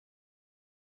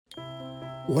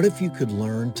What if you could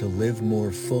learn to live more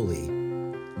fully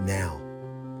now?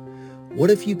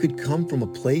 What if you could come from a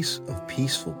place of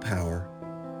peaceful power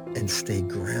and stay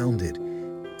grounded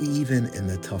even in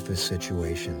the toughest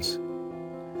situations?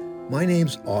 My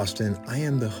name's Austin. I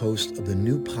am the host of the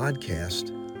new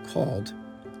podcast called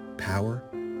Power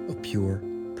of Pure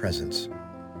Presence.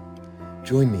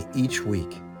 Join me each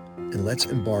week and let's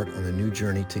embark on a new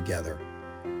journey together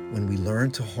when we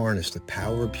learn to harness the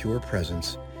power of pure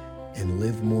presence and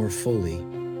live more fully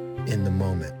in the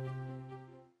moment.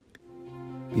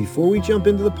 Before we jump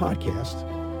into the podcast,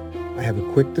 I have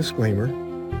a quick disclaimer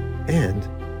and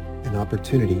an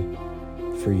opportunity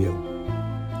for you.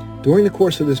 During the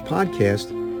course of this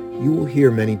podcast, you will hear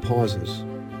many pauses.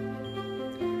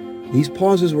 These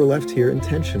pauses were left here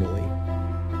intentionally.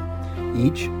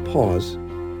 Each pause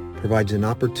provides an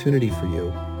opportunity for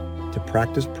you to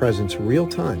practice presence real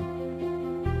time,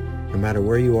 no matter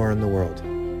where you are in the world.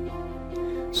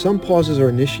 Some pauses are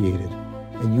initiated,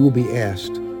 and you will be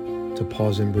asked to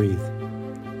pause and breathe.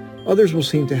 Others will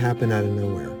seem to happen out of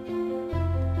nowhere.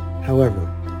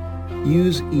 However,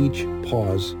 use each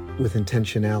pause with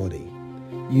intentionality.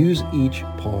 Use each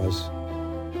pause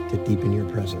to deepen your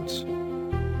presence.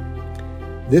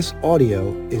 This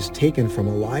audio is taken from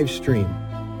a live stream,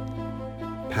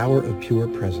 Power of Pure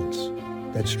Presence,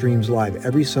 that streams live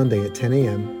every Sunday at 10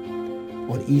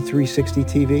 a.m. on E14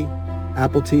 TV,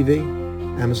 Apple TV,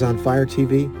 Amazon Fire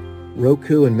TV,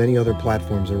 Roku, and many other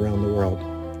platforms around the world.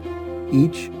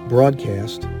 Each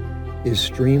broadcast is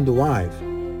streamed live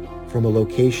from a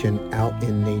location out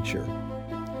in nature.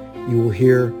 You will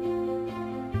hear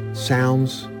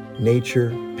sounds,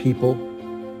 nature, people.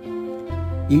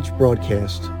 Each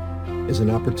broadcast is an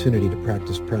opportunity to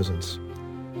practice presence.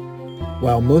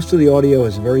 While most of the audio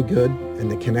is very good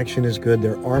and the connection is good,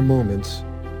 there are moments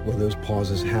where those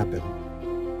pauses happen.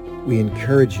 We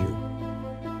encourage you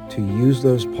to use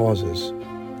those pauses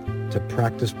to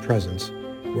practice presence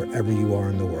wherever you are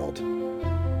in the world.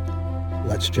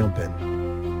 Let's jump in.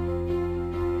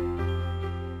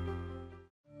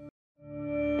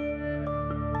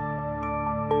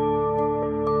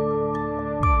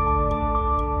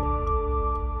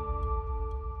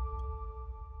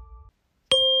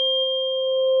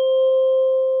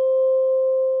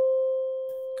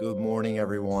 Good morning,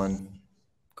 everyone.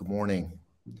 Good morning.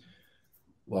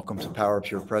 Welcome to Power of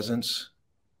Pure Presence.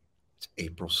 It's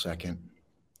April 2nd,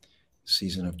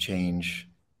 season of change,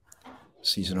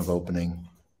 season of opening,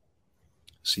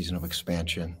 season of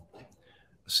expansion,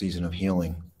 a season of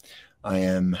healing. I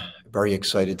am very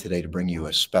excited today to bring you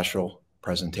a special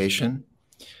presentation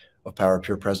of Power of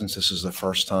Pure Presence. This is the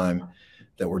first time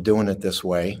that we're doing it this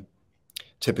way.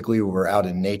 Typically, we're out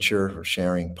in nature, we're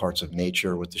sharing parts of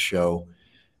nature with the show,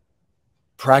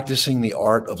 practicing the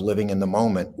art of living in the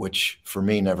moment, which for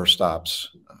me never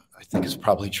stops. I think it's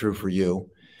probably true for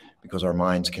you because our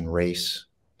minds can race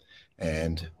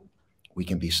and we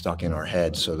can be stuck in our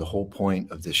heads. So the whole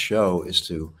point of this show is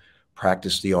to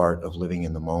practice the art of living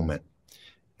in the moment.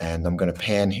 And I'm going to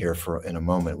pan here in a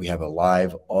moment. We have a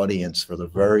live audience for the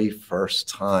very first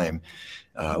time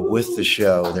with the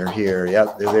show. They're here.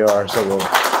 Yep, there they are. So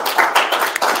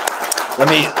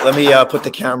Let me put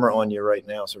the camera on you right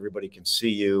now so everybody can see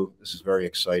you. This is very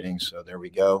exciting. So there we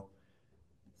go.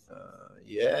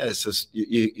 Yes,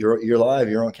 you're live.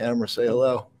 You're on camera. Say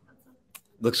hello.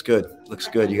 Looks good. Looks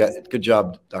good. You got good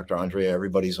job, Dr. Andrea.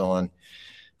 Everybody's on,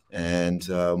 and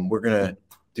we're gonna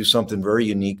do something very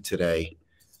unique today.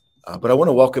 But I want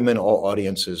to welcome in all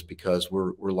audiences because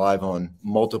we're live on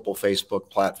multiple Facebook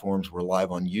platforms. We're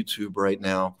live on YouTube right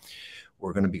now.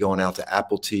 We're going to be going out to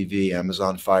Apple TV,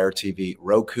 Amazon Fire TV,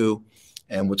 Roku.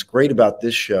 And what's great about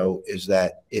this show is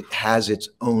that it has its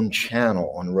own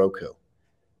channel on Roku.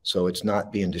 So it's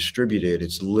not being distributed.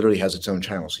 It literally has its own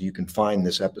channel. So you can find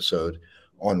this episode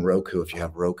on Roku if you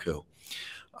have Roku.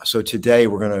 So today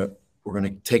we're going to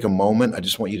take a moment. I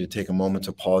just want you to take a moment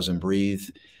to pause and breathe.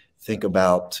 Think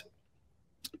about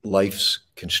life's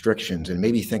constrictions and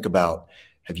maybe think about,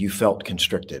 have you felt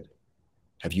constricted?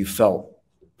 Have you felt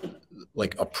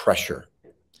like a pressure,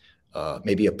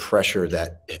 maybe a pressure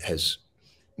that has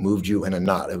moved you in a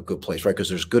not a good place, right? Because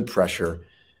there's good pressure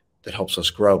that helps us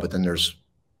grow, but then there's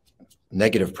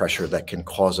negative pressure that can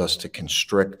cause us to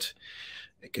constrict.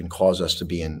 It can cause us to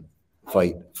be in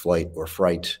fight, flight, or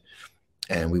fright.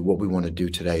 And what we want to do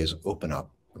today is open up.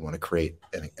 We want to create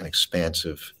an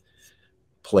expansive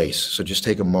place. So just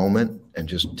take a moment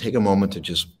to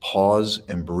just pause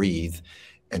and breathe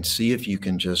and see if you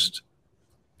can just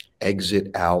exit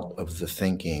out of the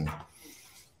thinking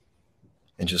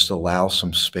and just allow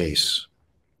some space.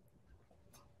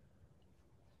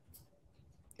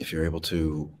 If you're able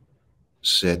to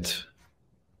sit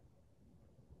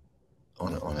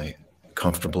on a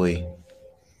comfortably.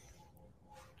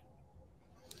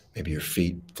 Maybe your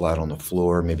feet flat on the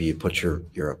floor. Maybe you put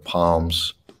your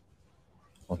palms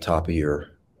on top of your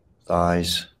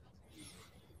thighs.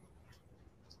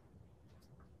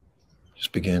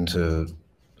 Just begin to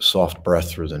soft breath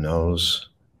through the nose.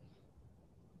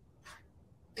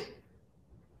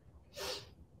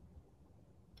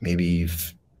 Maybe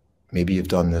you've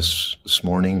done this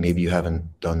morning. Maybe you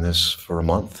haven't done this for a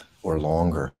month or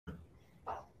longer.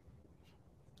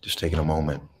 Just taking a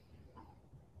moment.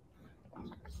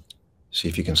 See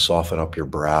if you can soften up your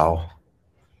brow,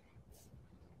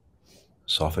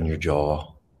 soften your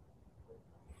jaw.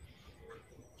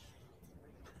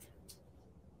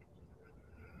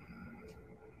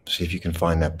 See if you can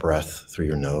find that breath through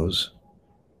your nose.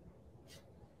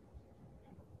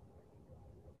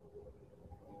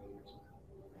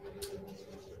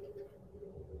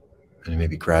 And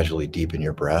maybe gradually deepen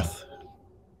your breath.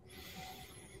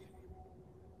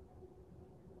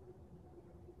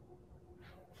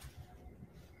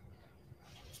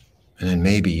 And then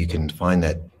maybe you can find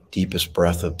that deepest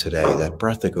breath of today, that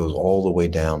breath that goes all the way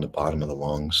down the bottom of the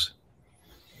lungs.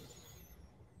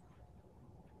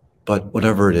 But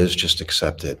whatever it is, just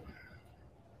accept it.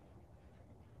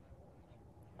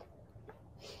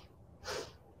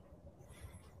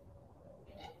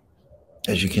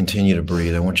 As you continue to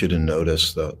breathe, I want you to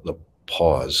notice the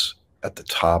pause at the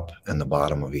top and the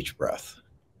bottom of each breath.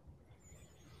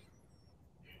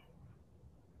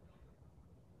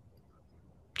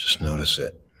 Just notice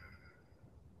it.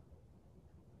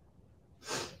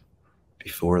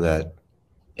 Before that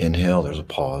inhale, there's a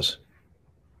pause.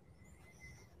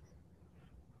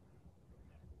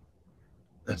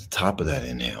 At the top of that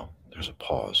inhale, there's a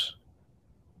pause.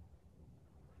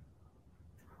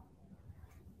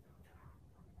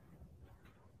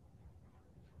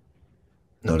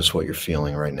 Notice what you're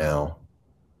feeling right now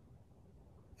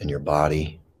in your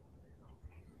body.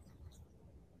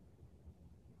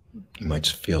 You might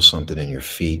feel something in your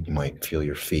feet. You might feel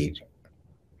your feet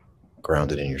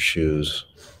grounded in your shoes,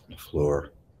 on the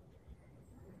floor.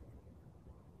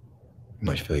 You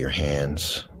might feel your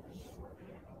hands.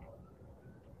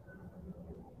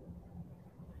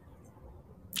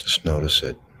 Just notice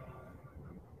it.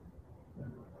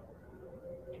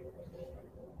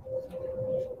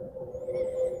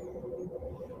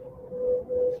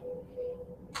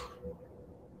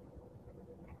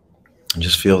 And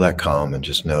just feel that calm and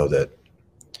just know that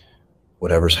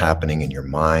whatever's happening in your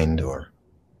mind or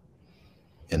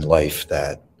in life,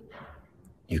 that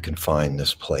you can find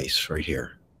this place right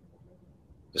here,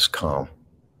 this calm.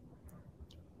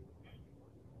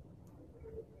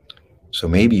 So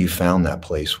maybe you found that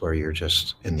place where you're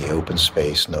just in the open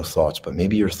space, no thoughts, but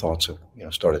maybe your thoughts have,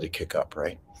 started to kick up,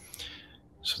 right?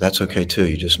 So that's okay too.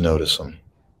 You just notice them.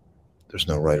 There's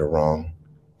no right or wrong.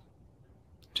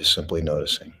 Just simply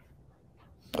noticing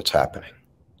what's happening.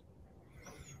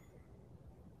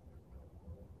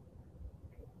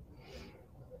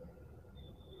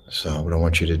 So what I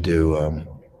want you to do,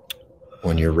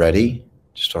 when you're ready,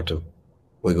 just start to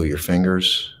wiggle your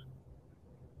fingers.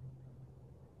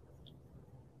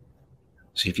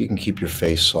 See if you can keep your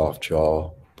face soft,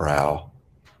 jaw, brow.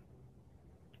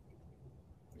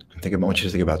 And I want you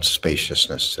to think about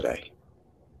spaciousness today.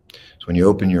 So when you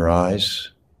open your eyes,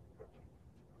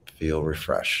 feel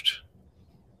refreshed.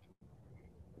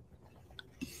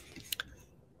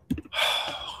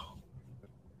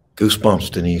 Goosebumps,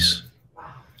 Denise.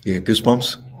 You get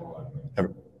goosebumps?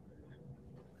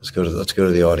 Let's go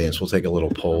to the audience. We'll take a little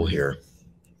poll here.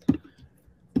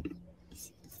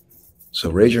 So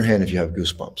raise your hand if you have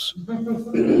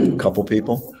goosebumps. A couple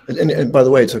people. And by the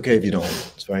way, it's okay if you don't.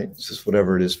 It's right. It's just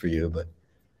whatever it is for you. But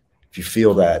if you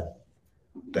feel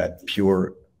that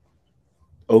pure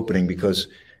opening, because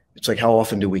it's like, how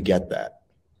often do we get that?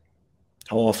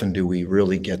 How often do we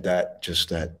really get that? Just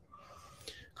that.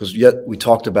 Because yet we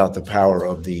talked about the power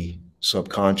of the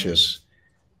subconscious,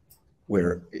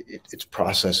 where it's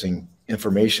processing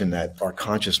information that our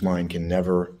conscious mind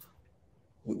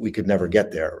we could never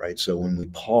get there, right? So when we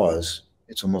pause,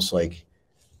 it's almost like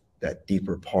that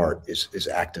deeper part is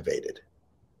activated.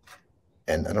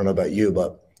 And I don't know about you,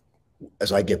 but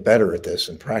as I get better at this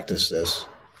and practice this,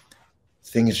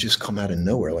 things just come out of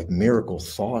nowhere, like miracle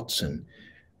thoughts and,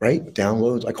 right?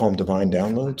 Downloads. I call them divine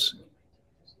downloads.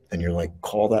 And you're like,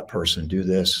 call that person, do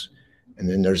this. And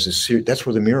then there's this series, that's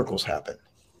where the miracles happen,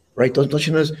 right? Don't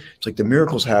you notice? It's like the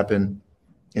miracles happen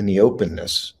in the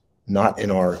openness, not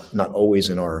always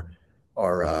in our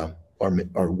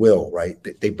will,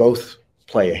 right? They both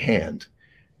play a hand.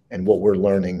 And what we're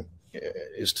learning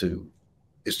is to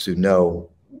to know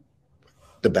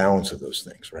the balance of those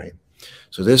things, right?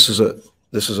 So this is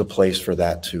a place for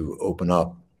that to open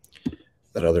up,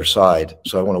 that other side.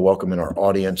 So I want to welcome in our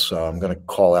audience. I'm going to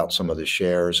call out some of the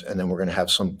shares, and then we're going to have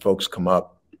some folks come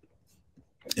up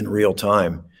in real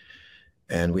time.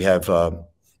 And we got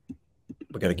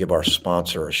to give our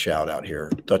sponsor a shout out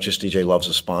here. Duchess DJ Love's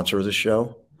a sponsor of the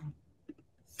show,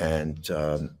 and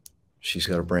she's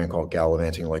got a brand called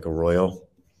Gallivanting Like a Royal,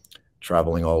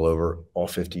 traveling all over, all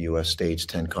 50 U.S. states,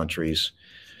 10 countries.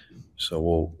 So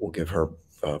we'll give her,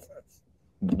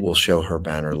 we'll show her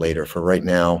banner later. For right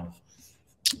now,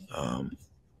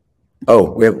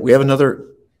 we have another,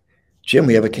 Jim,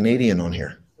 we have a Canadian on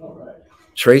here. All right.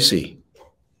 Tracy.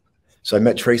 So I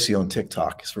met Tracy on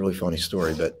TikTok. It's a really funny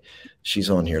story, but she's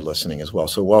on here listening as well.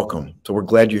 So welcome. So we're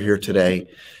glad you're here today.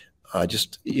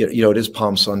 It is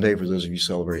Palm Sunday for those of you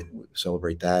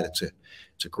celebrate that.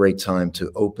 It's a great time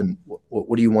to open.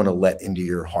 What do you want to let into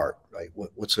your heart, right?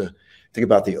 Think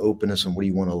about the openness and what do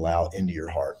you want to allow into your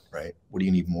heart, right? What do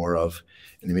you need more of?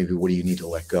 And then maybe what do you need to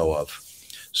let go of?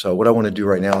 So what I want to do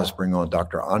right now is bring on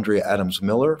Dr. Andrea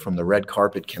Adams-Miller from the Red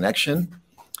Carpet Connection.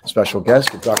 Special guest,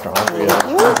 Dr. Andrea.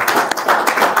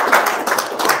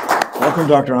 Welcome,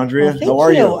 Dr. Andrea. Well, How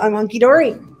are you? I'm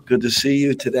hunky-dory. Good to see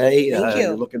you today. Thank you.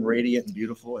 You're looking radiant and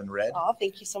beautiful in red. Oh,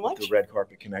 thank you so much. The Red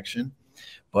Carpet Connection.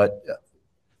 But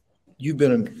you've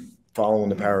been following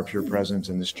the power of pure presence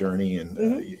in this journey,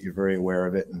 and you're very aware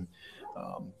of it. And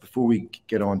before we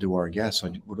get on to our guests,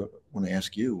 I would want to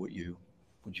ask you, would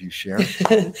you share?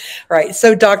 Right.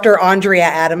 So Dr. Andrea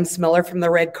Adams-Miller from the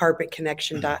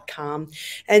redcarpetconnection.com.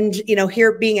 And,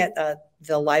 here being at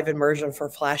the live immersion for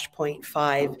Flashpoint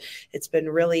 5, it's been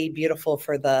really beautiful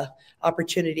for the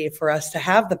opportunity for us to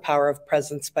have the power of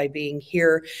presence by being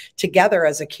here together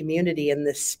as a community in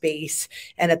this space,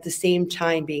 and at the same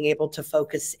time being able to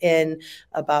focus in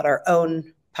about our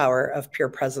own power of pure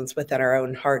presence within our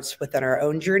own hearts, within our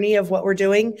own journey of what we're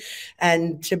doing,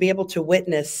 and to be able to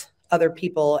witness other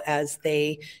people as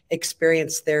they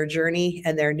experience their journey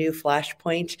and their new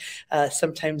flashpoint,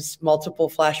 sometimes multiple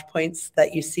flashpoints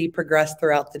that you see progress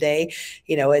throughout the day.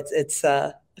 It's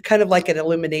kind of like an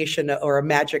illumination or a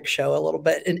magic show a little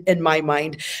bit in my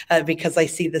mind, because I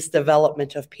see this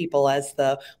development of people as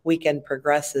the weekend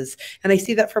progresses. And I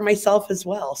see that for myself as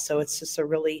well. So it's just a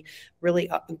really,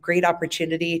 really great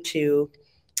opportunity to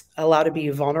allow to be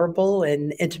vulnerable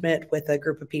and intimate with a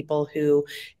group of people who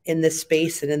in this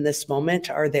space and in this moment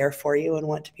are there for you and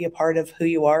want to be a part of who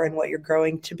you are and what you're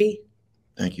growing to be.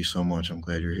 Thank you so much. I'm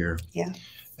glad you're here. Yeah.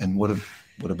 And what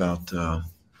about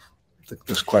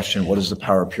this question? What does the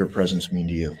power of pure presence mean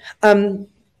to you?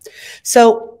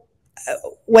 So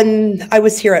when I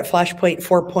was here at Flashpoint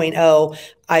 4.0,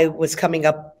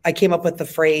 I came up with the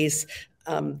phrase,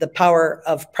 the power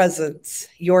of presence,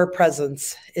 your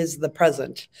presence is the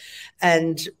present.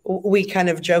 And we kind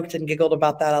of joked and giggled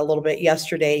about that a little bit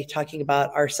yesterday, talking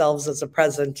about ourselves as a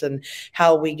present and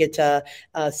how we get to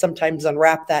sometimes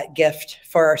unwrap that gift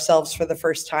for ourselves for the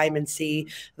first time and see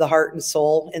the heart and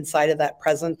soul inside of that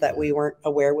present that we weren't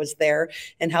aware was there,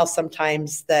 and how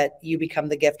sometimes that you become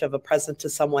the gift of a present to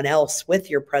someone else with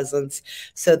your presence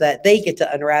so that they get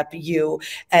to unwrap you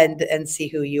and see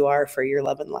who you are for your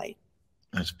love and light.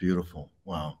 That's beautiful.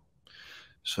 Wow.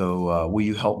 So will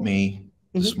you help me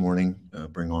this morning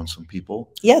bring on some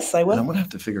people? Yes, I will. And I'm going to have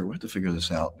to figure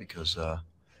this out because the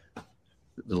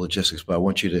logistics, but I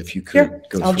want you to, if you could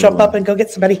go I'll jump up and go get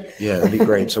somebody. Yeah, that'd be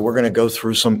great. So we're going to go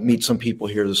through meet some people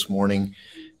here this morning,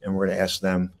 and we're going to ask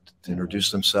them to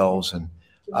introduce themselves. And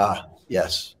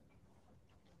yes.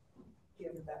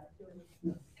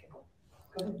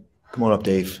 Come on up,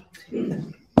 Dave.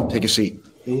 Take a seat.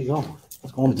 Here you go.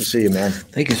 Good to see you, man.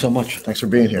 Thank you so much. Thanks for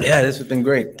being here. Yeah, this has been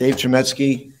great. Dave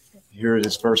Chemetsky here at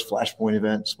his first Flashpoint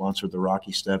event, sponsored the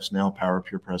Rocky Steps, now Power of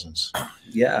Pure Presence.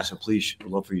 Yeah. So please, I'd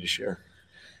love for you to share.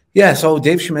 Yeah, so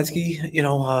Dave Chemetsky,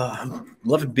 I'm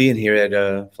loving being here at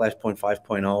Flashpoint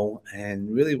 5.0.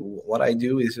 And really what I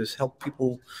do is just help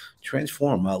people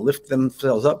transform, lift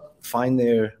themselves up, find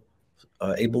their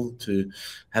able to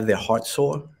have their heart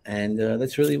soar. And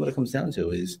that's really what it comes down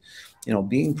to is,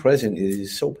 being present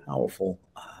is so powerful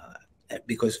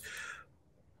because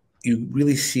you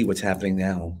really see what's happening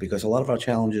now, because a lot of our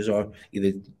challenges are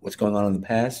either what's going on in the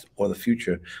past or the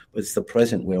future, but it's the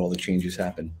present where all the changes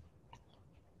happen.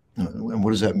 And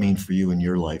what does that mean for you in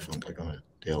your life on a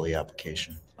daily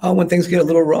application? When things get a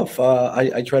little rough,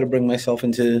 I try to bring myself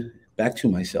back to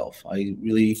myself. I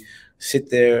really sit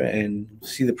there and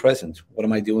see the present. What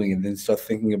am I doing? And then start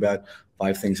thinking about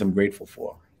 5 things I'm grateful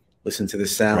for. Listen to the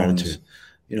sounds,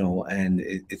 Gratitude. And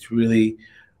it's really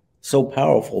so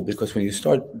powerful because when you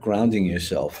start grounding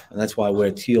yourself, and that's why I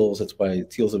wear teals, that's why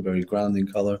teals are very grounding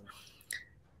color.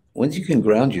 Once you can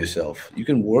ground yourself, you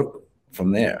can work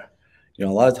from there. You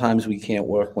know, a lot of times we can't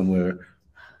work when we're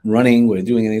running, we're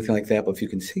doing anything like that, but if you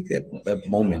can take that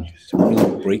moment to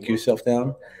really break yourself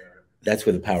down, that's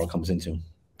where the power comes into.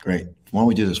 Great. Why don't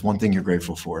we do this? One thing you're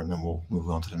grateful for, and then we'll move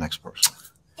on to the next person.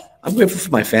 I'm grateful for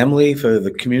my family, for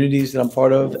the communities that I'm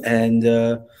part of, and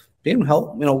being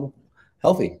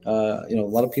healthy. A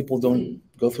lot of people don't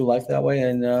go through life that way,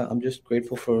 and I'm just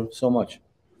grateful for so much.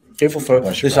 Grateful for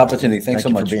this opportunity. Thanks so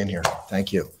much for being here.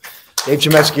 Thank you. Dave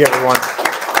Chemetsky, everyone.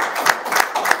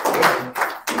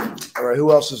 All right,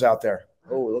 who else is out there?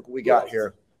 Oh, look what we got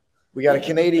here. We got a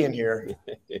Canadian here.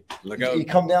 Look out. You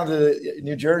come down to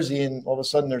New Jersey and all of a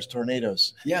sudden there's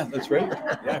tornadoes. Yeah, that's right.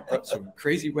 Yeah, I brought some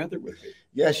crazy weather with me.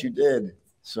 Yes, you did.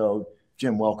 So,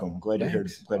 Jim, welcome. Glad you're here.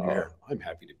 Glad you're here. I'm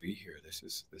happy to be here. This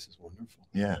is wonderful.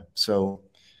 Yeah. So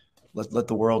let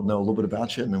the world know a little bit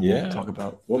about you, and then we'll talk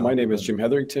about. Well, my name is Jim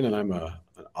Hetherington, and I'm an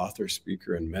author,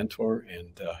 speaker, and mentor.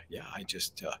 And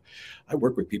I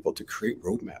work with people to create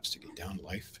roadmaps to get down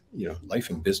life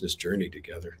and business journey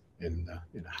together in a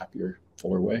happier,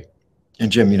 fuller way.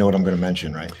 And Jim, you know what I'm going to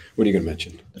mention, right? What are you going to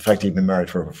mention? The fact that you've been married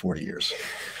for over 40 years.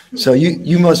 So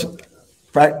you must.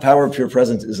 Power of Pure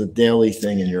Presence is a daily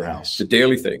thing in your house. It's a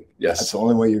daily thing. Yes. That's the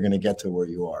only way you're going to get to where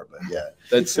you are. But yeah.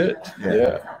 That's it.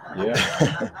 Yeah.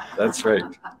 That's right.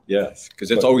 Yes.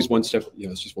 Because it's always one step.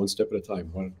 It's just one step at a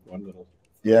time. One little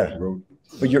road.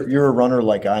 But you're a runner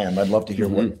like I am. I'd love to hear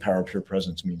what Power of Pure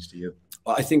Presence means to you.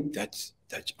 Well, I think that's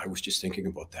I was just thinking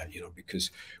about that,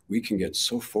 because we can get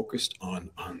so focused on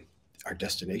our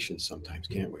destinations sometimes,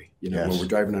 can't we? When we're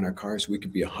driving in our cars, we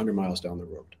could be 100 miles down the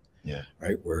road. Yeah.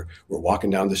 Right. We're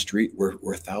walking down the street. We're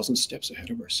 1,000 steps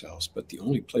ahead of ourselves. But the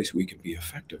only place we can be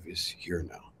effective is here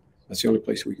now. That's the only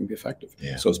place we can be effective.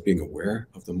 Yeah. So it's being aware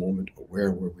of the moment, aware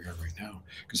of where we are right now,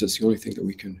 because it's the only thing that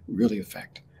we can really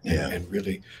affect and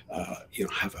really,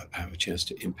 have a chance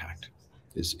to impact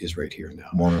is right here now.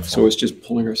 Wonderful. So it's just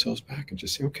pulling ourselves back and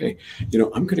just saying, okay,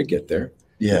 I'm going to get there.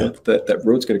 Yeah. That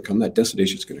road's going to come. That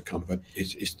destination's going to come. But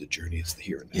it's the journey. It's the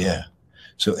here and now. Yeah.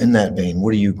 So in that vein,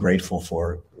 what are you grateful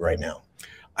for right now?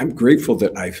 I'm grateful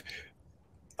that I've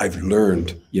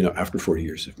learned, after 40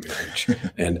 years of marriage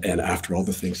and after all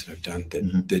the things that I've done,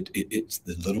 that it's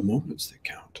the little moments that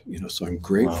count, so I'm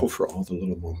grateful for all the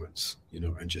little moments,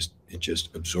 and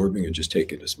just absorbing and just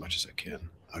taking as much as I can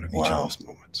out of each of those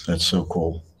moments. That's so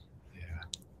cool. Yeah.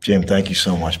 Jim, thank you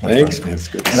so much, my Thanks, friend. man. It's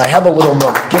good. And I have a little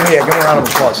note. Give me a round of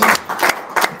applause.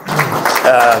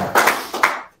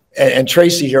 And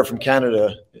Tracy here from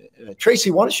Canada. Tracy,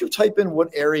 why don't you type in what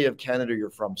area of Canada you're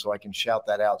from so I can shout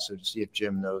that out to see if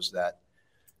Jim knows that.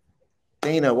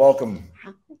 Dana, welcome.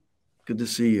 Good to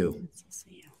see you. Good to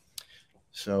see you.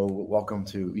 So welcome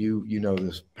to you. You know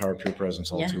this Power of Pure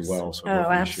Presence all too well. So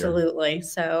absolutely.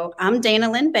 So I'm Dana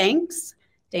Lynn Banks,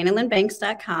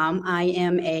 DanaLynnBanks.com. I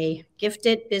am a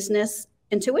gifted business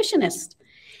intuitionist.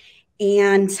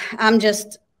 And I'm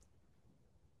just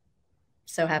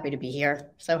so happy to be here.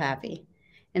 So happy.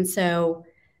 And so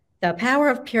the power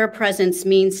of pure presence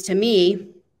means to me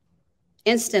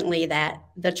instantly that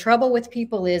the trouble with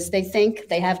people is they think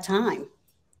they have time.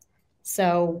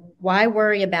 So why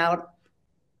worry about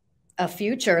a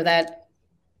future that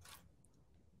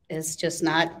is just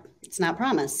it's not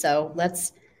promised? So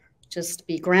let's just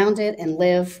be grounded and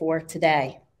live for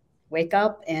today. Wake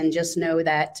up and just know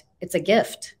that it's a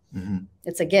gift. Mm-hmm.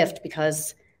 It's a gift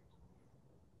because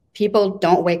people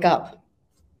don't wake up.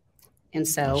 And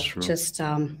so just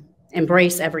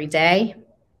embrace every day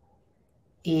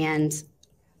and,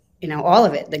 all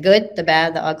of it, the good, the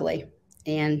bad, the ugly,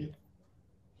 and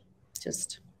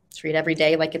just treat every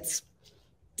day like it's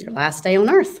your last day on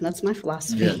earth. That's my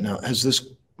philosophy. Yeah. Now, has this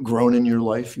grown in your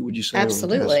life, would you say?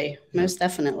 Absolutely. Most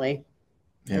definitely.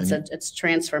 Yeah. It's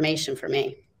transformation for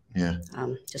me. Yeah.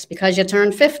 Just because you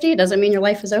turn 50 doesn't mean your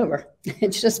life is over.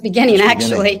 It's just beginning,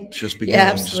 actually. It's just beginning.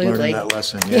 Yeah, absolutely. Just learning that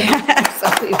lesson. Yeah,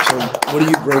 absolutely. So what are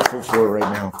you grateful for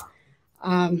right now?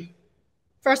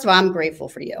 First of all, I'm grateful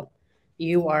for you.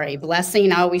 You are a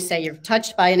blessing. I always say you're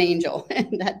touched by an angel,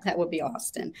 and that would be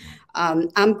Austin.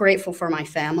 I'm grateful for my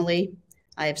family.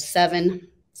 I have seven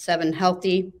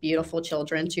healthy, beautiful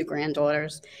children, 2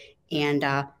 granddaughters, and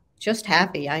just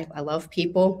happy. I love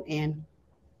people, and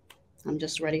I'm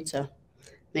just ready to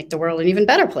make the world an even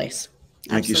better place.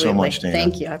 Thank you so much, Dana.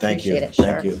 Thank you. I appreciate it.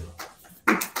 Thank you.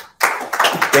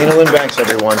 Dana Lynn Banks,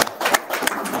 everyone.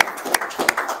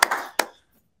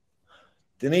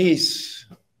 Denise.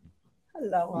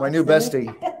 Hello. My new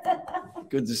bestie.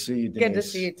 Good to see you, Denise. Good to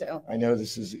see you too. I know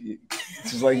this is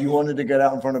It's just like you wanted to get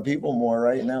out in front of people more,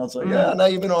 right? Now it's like, yeah, now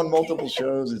you've been on multiple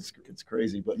shows. It's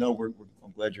crazy. But no,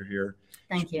 I'm glad you're here.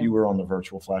 Thank you. You were on the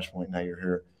virtual Flashpoint. Now you're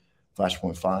here,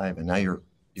 Flashpoint 5, and now you're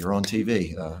on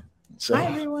TV. So, Hi,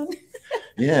 everyone.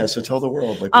 Yeah, so tell the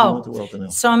world, like, what do you want the world to know?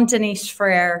 So I'm Denise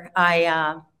Frere.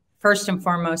 I, first and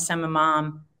foremost, I'm a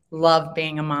mom. Love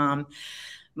being a mom.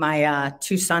 My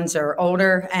 2 sons are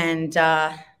older, and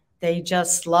they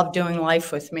just love doing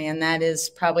life with me. And that is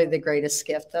probably the greatest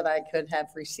gift that I could have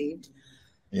received.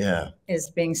 Yeah. Is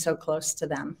being so close to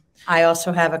them. I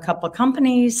also have a couple of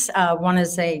companies. One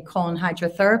is a colon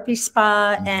hydrotherapy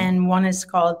spa, and one is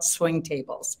called Swing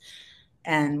Tables.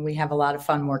 And we have a lot of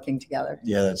fun working together.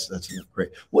 Yeah, that's great.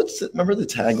 Remember the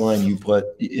tagline you put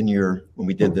in when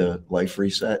we did the life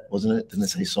reset, wasn't it? Didn't it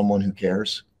say someone who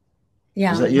cares?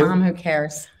 Yeah, Was that you? mom who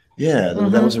cares. Yeah,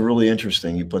 that was a really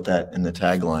interesting. You put that in the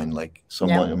tagline, like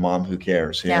a mom who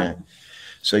cares. Yeah.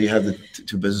 So you have the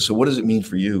 2 businesses. So what does it mean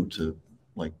for you to,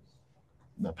 like,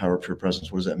 the Power of Pure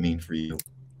Presence? What does that mean for you?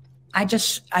 I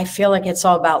feel like it's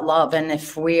all about love. And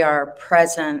if we are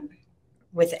present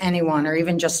with anyone or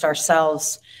even just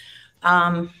ourselves,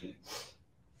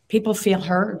 people feel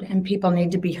heard, and people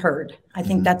need to be heard. I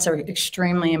think that's an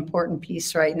extremely important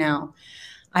piece right now.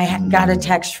 I got a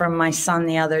text from my son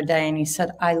the other day, and he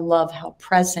said, I love how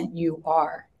present you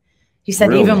are. He said,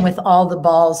 Really? Even with all the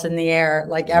balls in the air,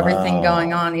 like everything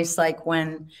going on, he's like,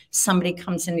 when somebody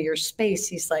comes into your space,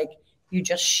 he's like, you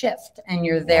just shift and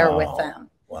you're there with them.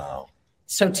 Wow.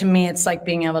 So to me, it's like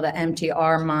being able to empty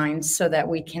our minds so that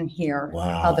we can hear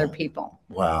other people.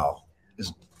 Wow.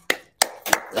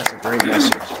 That's a great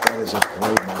message. That is a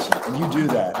great message. And you do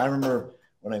that. I remember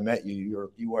when I met you,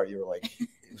 you were like,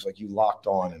 it was like you locked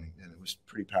on, and it was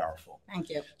pretty powerful. Thank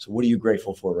you. So what are you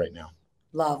grateful for right now?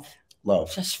 Love.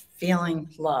 Just feeling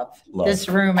love. Love. This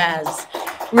room has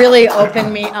really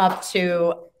opened me up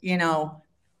to,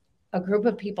 a group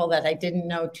of people that I didn't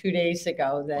know 2 days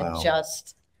ago that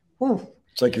just, whew.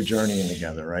 It's like you're journeying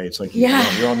together, right? It's like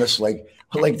you're on this, like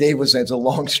Dave was saying, it's a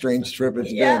long, strange trip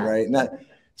it's been, right? And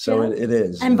it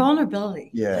is. And vulnerability.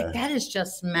 Yeah. Like that is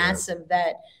just massive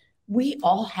that we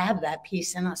all have that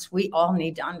piece in us. We all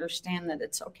need to understand that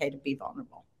it's okay to be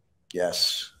vulnerable.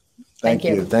 Yes. Thank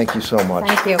you. Thank you so much.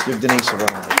 Thank you. Give Denise a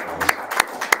round of applause.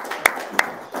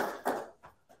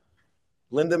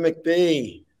 Linda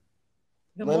McBee.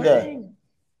 Good Linda. morning.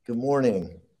 Good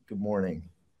morning. Good morning.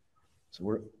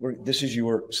 So this is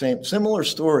your similar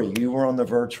story. You were on the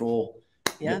virtual,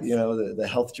 the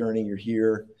health journey. You're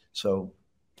here. So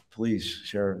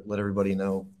please let everybody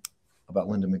know about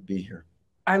Linda McBee here.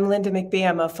 I'm Linda McBee.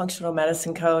 I'm a functional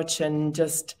medicine coach and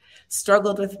just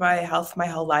struggled with my health my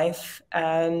whole life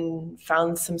and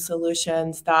found some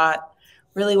solutions that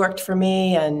really worked for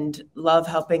me and love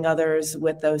helping others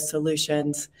with those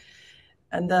solutions.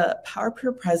 And the Power of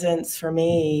Pure Presence for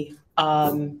me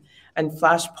and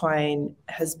Flashpoint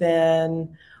has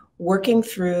been working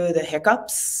through the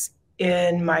hiccups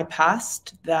in my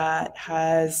past that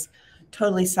has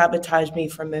totally sabotaged me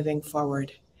from moving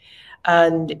forward.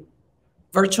 And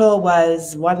virtual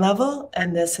was one level,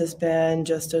 and this has been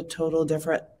just a total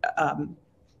different,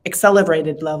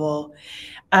 accelerated level.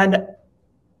 And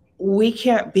we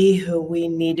can't be who we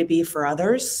need to be for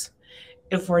others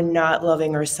if we're not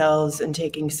loving ourselves and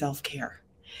taking self-care.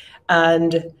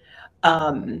 And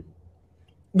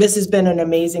this has been an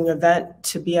amazing event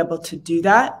to be able to do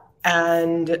that.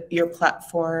 And your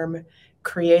platform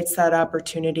creates that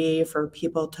opportunity for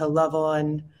people to love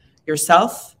on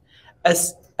yourself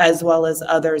as well as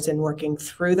others in working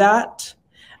through that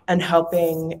and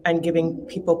helping and giving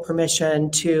people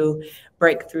permission to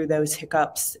break through those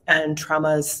hiccups and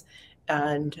traumas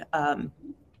and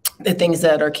the things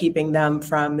that are keeping them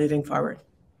from moving forward.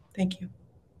 Thank you.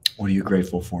 What are you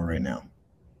grateful for right now?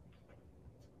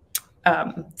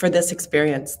 For this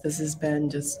experience. This has been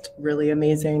just really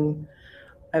amazing.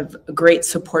 I have a great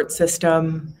support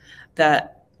system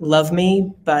that love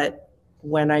me, but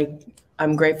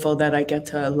I'm grateful that I get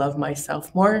to love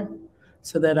myself more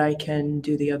so that I can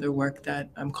do the other work that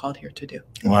I'm called here to do.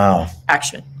 Wow.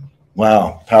 Action.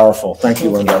 Wow. Powerful. Thank you,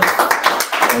 Linda.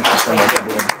 Thank you so much.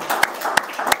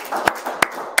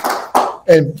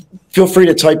 And feel free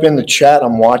to type in the chat.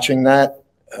 I'm watching that.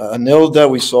 Anilda,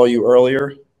 we saw you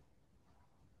earlier.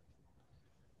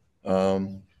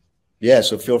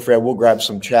 So feel free. I will grab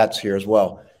some chats here as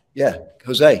well. Yeah,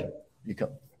 Jose, you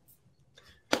come.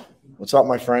 What's up,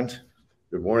 my friend?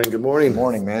 Good morning. Good morning. Good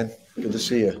morning, man. Good to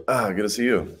see you. Good to see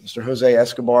you. Mr. Jose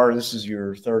Escobar, this is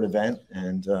your 3rd event,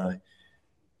 and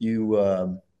you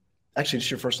actually,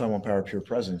 it's your first time on Power of Pure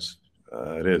Presence.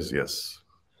 It is, yes.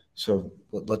 So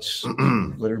let's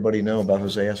let everybody know about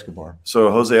Jose Escobar.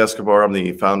 So Jose Escobar, I'm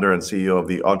the founder and CEO of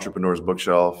the Entrepreneurs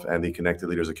Bookshelf and the Connected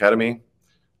Leaders Academy.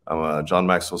 I'm a John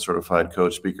Maxwell certified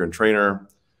coach, speaker, and trainer,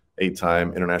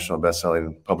 8-time international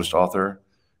best-selling published author.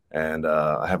 And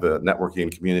I have a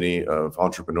networking community of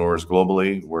entrepreneurs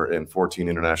globally. We're in 14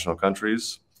 international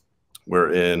countries.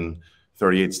 We're in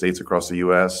 38 states across the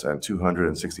U.S. and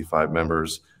 265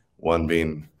 members, one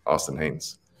being Austin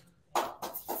Haynes.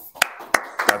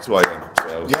 That's who I am.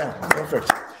 So, Yeah,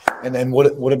 perfect. And then what?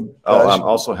 I'm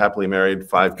also happily married,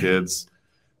 5 kids,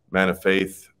 man of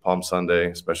faith, Palm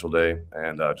Sunday, special day,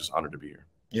 and just honored to be here.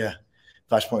 Yeah,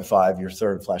 Flashpoint 5, your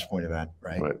third Flashpoint event,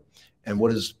 right? Right. And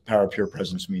what does Power of Pure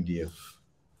Presence mean to you?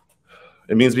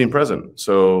 It means being present.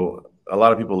 So a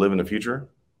lot of people live in the future.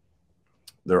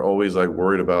 They're always like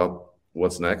worried about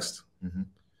what's next. Mhm.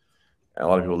 And a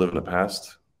lot of people live in the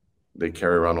past. They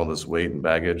carry around all this weight and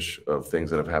baggage of things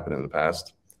that have happened in the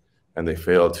past, and they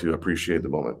fail to appreciate the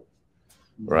moment,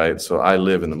 right? So I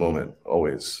live in the moment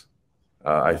always.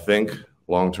 I think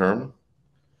long-term,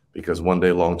 because one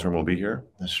day long-term will be here.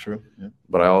 That's true. Yeah.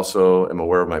 But I also am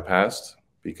aware of my past,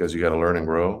 because you got to learn and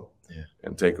grow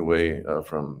and take away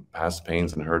from past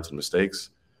pains and hurts and mistakes.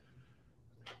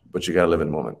 But you got to live in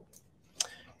the moment.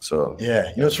 So Yeah,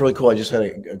 you know, it's really cool. I just had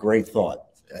a great thought.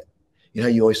 You know,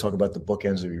 you always talk about the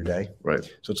bookends of your day. right.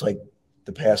 So it's like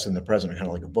the past and the present are kind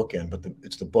of like a bookend, but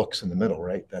it's the books in the middle,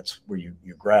 right? That's where you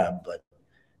grab, but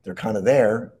they're kind of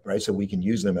there, right? So we can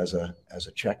use them as a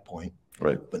checkpoint,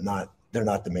 Right. but they're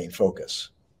not the main focus.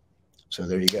 So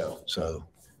there you go. So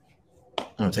I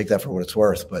don't take that for what it's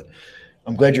worth, but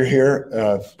I'm glad you're here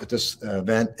at this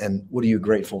event. And what are you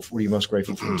grateful for? What are you most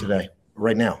grateful for today?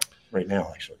 Right now,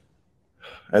 actually.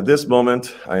 At this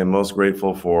moment, I am most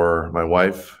grateful for my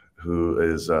wife, who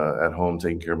is at home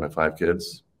taking care of my 5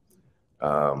 kids,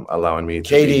 allowing me to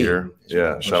Katie. be here.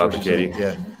 Yeah, shout out to Katie.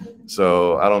 Yeah.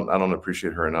 So I don't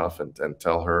appreciate her enough and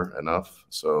tell her enough.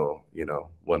 So, you know,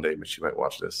 one day she might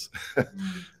watch this.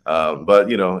 But,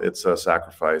 you know, it's a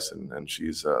sacrifice, and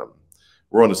she's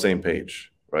we're on the same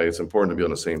page, right? It's important to be on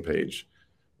the same page.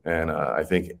 And I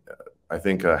think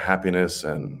happiness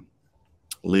and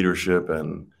leadership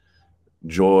and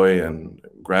joy and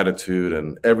gratitude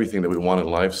and everything that we want in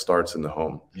life starts in the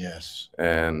home. Yes.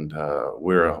 And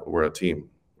we're a team,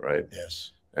 right?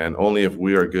 Yes. And only if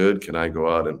we are good can I go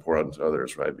out and pour out into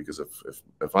others, right? Because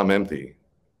if I'm empty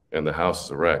and the house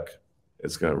is a wreck,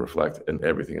 it's going to reflect in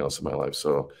everything else in my life.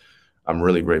 So I'm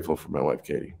really grateful for my wife,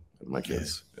 Katie, and my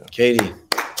kids. Yeah. Katie.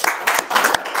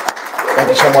 Thank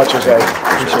you so much, Jose.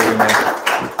 Appreciate you, man.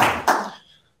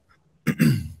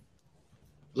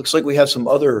 Looks like we have some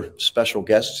other special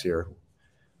guests here.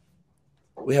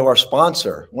 We have our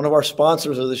sponsor, one of our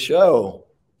sponsors of the show,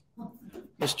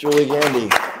 Miss Julie Gandy.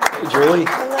 Hey, Julie.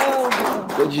 Hello.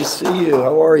 Good to see you.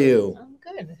 How are you? I'm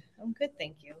good. I'm good,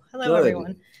 thank you. Hello, Good.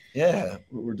 everyone. Yeah,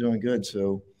 we're doing good.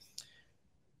 So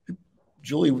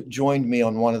Julie joined me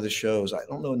on one of the shows. I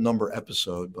don't know the number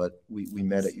episode, but we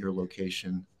met at your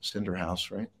location, Cinder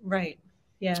House, right? Right.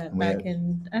 Yeah, And we back had-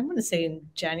 in, I'm going to say in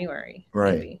January.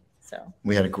 Right. Maybe. So,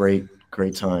 We had a great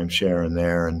time sharing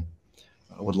there, and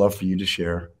I would love for you to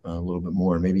share a little bit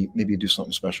more. Maybe do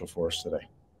something special for us today.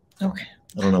 okay.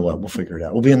 I don't know what. We'll figure it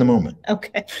out. We'll be in the moment.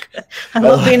 Okay. I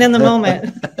love being in the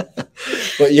moment.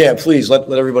 But yeah, please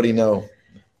let everybody know.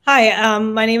 Hi,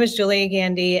 my name is Julia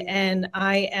Gandy, and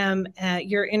I am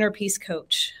your inner peace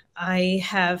coach. I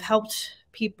have helped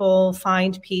people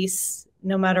find peace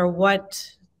no matter where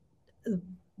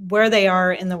they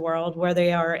are in the world, where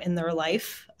they are in their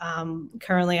life.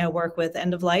 Currently, I work with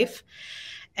end of life,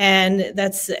 and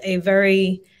that's a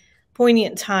very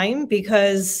poignant time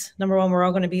because number one, we're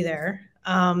all going to be there.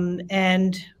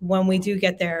 And when we do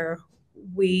get there,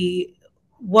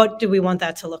 what do we want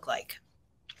that to look like?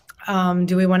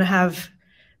 Do we want to have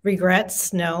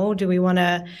regrets? No. Do we want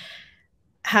to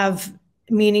have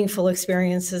meaningful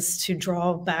experiences to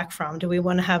draw back from? Do we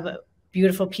want to have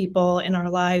beautiful people in our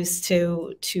lives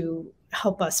to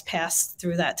help us pass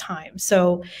through that time?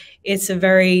 So it's a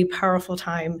very powerful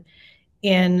time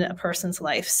in a person's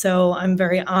life. So I'm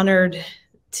very honored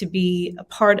to be a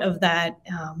part of that,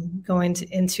 going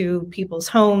into people's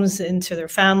homes, into their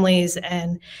families,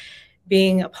 and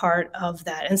being a part of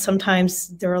that. And sometimes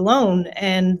they're alone,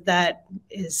 and that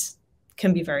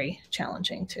can be very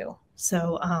challenging too.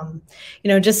 So,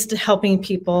 just helping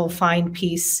people find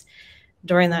peace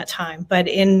during that time. But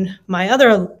in my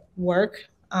other work,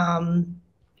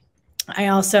 I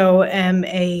also am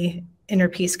a inner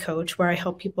peace coach where I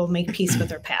help people make peace with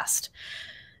their past.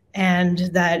 And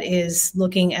that is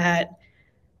looking at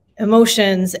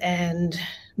emotions and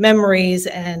memories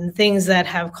and things that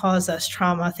have caused us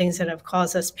trauma, things that have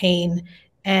caused us pain,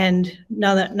 and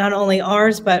not only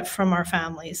ours, but from our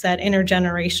families, that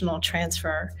intergenerational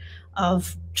transfer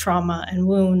of trauma and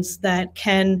wounds that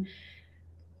can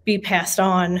be passed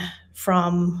on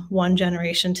from one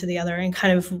generation to the other. And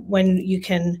kind of when you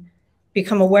can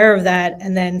become aware of that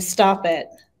and then stop it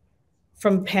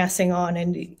from passing on,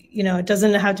 and it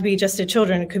doesn't have to be just to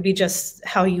children, it could be just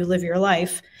how you live your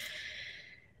life,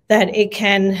 that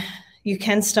you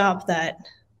can stop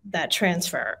that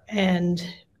transfer and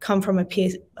come from a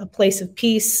place of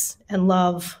peace and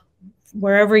love.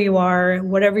 Wherever you are,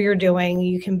 whatever you're doing,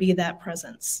 you can be that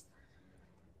presence.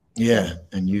 Yeah,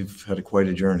 and you've had quite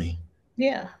a journey.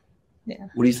 Yeah.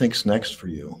 What do you think's next for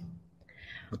you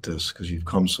with this? Because you've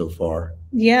come so far.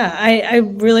 Yeah, I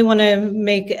really want to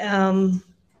make a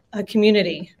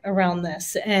community around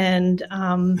this, and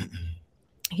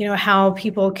how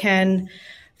people can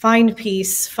find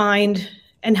peace,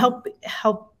 and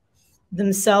help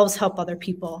themselves, help other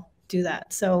people do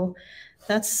that. So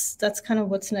that's kind of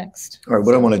what's next. All right,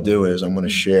 what I want to do is I'm going to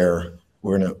share.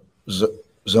 We're going to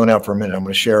zone out for a minute. I'm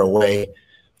going to share a way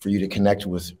for you to connect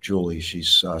with Julie.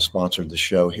 She's sponsored the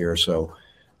show here, so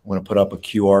I'm going to put up a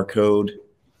QR code,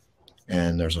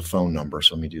 and there's a phone number.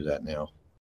 So let me do that now.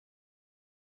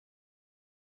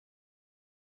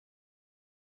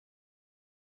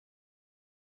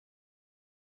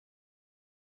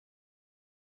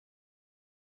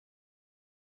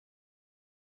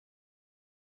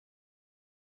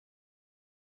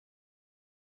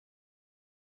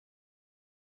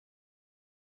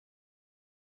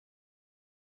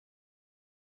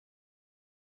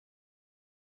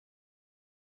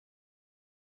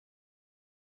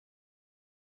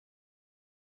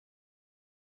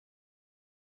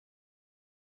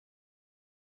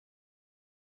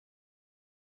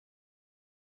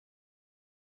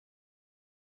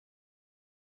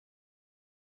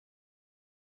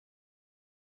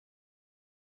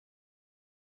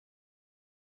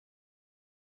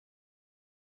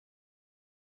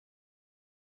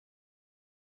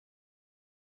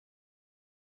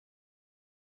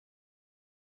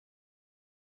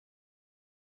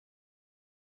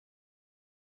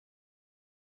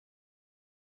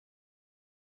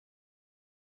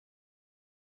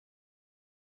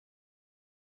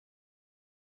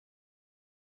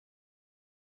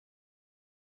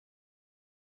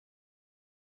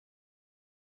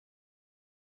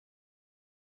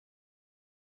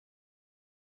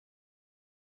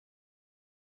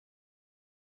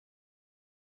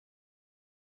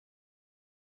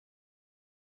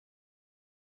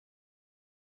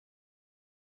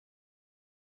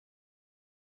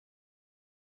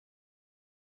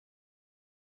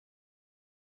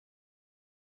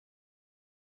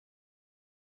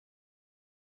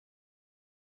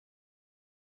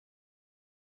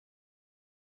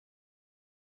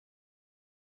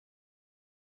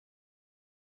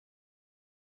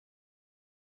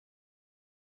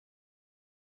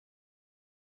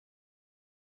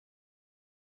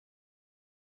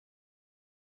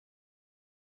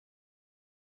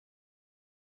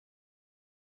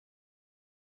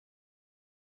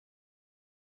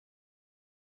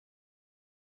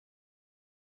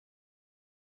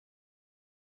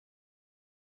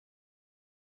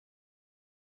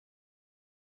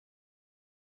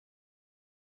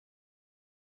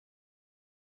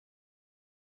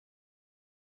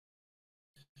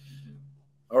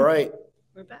 All right.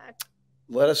 We're back.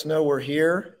 Let us know we're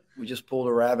here. We just pulled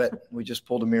a rabbit. We just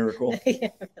pulled a miracle. Yeah,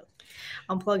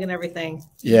 I'm plugging everything.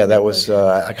 Yeah, that was,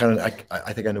 I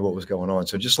think I knew what was going on.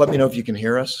 So just let me know if you can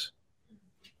hear us.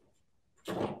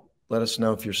 Let us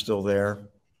know if you're still there.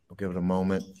 We'll give it a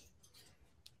moment.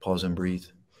 Pause and breathe.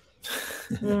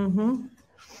 In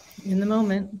the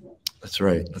moment. That's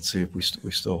right. Let's see if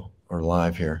we still are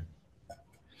live here.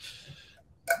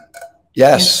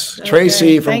 Yes, Okay.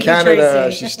 Tracy from Thank you, Canada.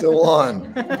 Tracy. She's still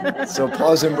on. So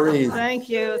pause and breathe. Thank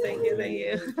you.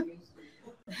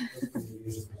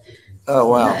 Oh,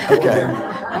 wow. Okay.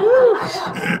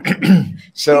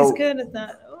 So She's good at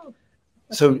that. Oh.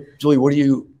 So Julie, what are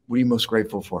you most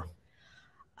grateful for?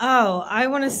 Oh, I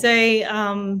want to say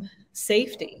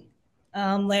safety.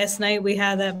 Last night we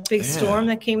had that big storm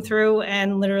that came through,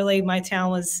 and literally my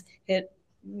town was hit.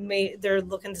 They're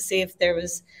looking to see if there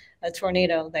was a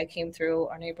tornado that came through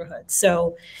our neighborhood.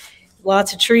 So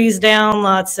lots of trees down,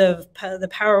 the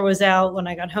power was out when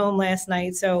I got home last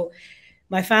night. So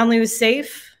my family was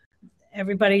safe.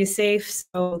 Everybody is safe.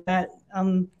 So that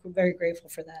I'm very grateful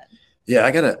for that. Yeah, I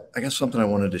got something I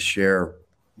wanted to share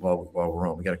while we're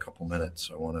on. We got a couple minutes.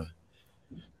 So I want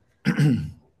to,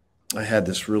 I had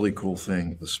this really cool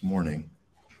thing this morning.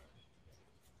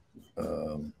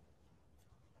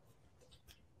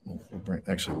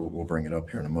 we'll bring it up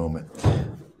here in a moment.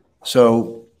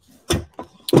 So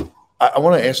I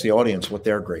want to ask the audience what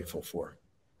they're grateful for.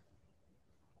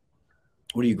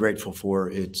 What are you grateful for?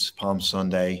 It's Palm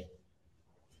Sunday.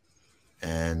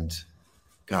 And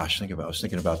gosh, I was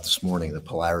thinking about this morning, the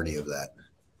polarity of that.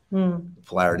 The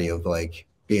polarity of like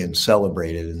being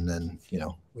celebrated, and then,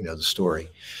 we know the story.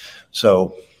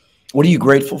 So what are you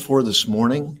grateful for this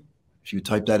morning? If you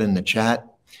type that in the chat.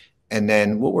 And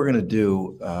then what we're going to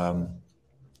do,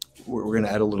 we're going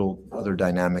to add a little other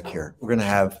dynamic here. We're going to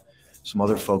have some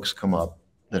other folks come up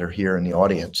that are here in the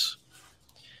audience.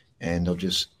 And you're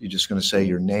just going to say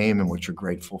your name and what you're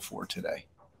grateful for today,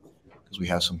 because we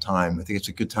have some time. I think it's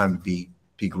a good time to be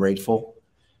grateful,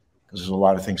 because there's a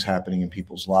lot of things happening in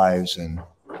people's lives, and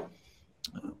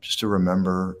just to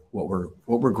remember what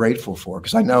we're grateful for.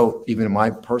 Because I know even in my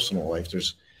personal life,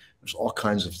 there's all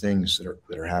kinds of things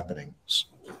that are happening.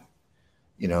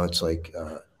 It's like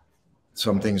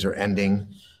some things are ending,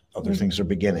 other things are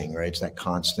beginning, right? It's that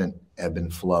constant ebb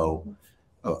and flow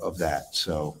of that.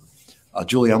 So,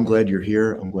 Julie, I'm glad you're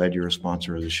here. I'm glad you're a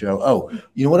sponsor of the show. Oh,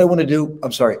 you know what I want to do?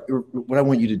 I'm sorry. What I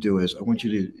want you to do is I want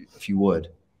you to, if you would,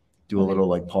 do a little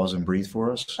like pause and breathe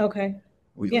for us. Okay.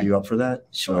 Are you up for that?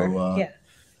 Sure. So,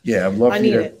 yeah, I'd love I for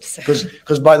need you it. to,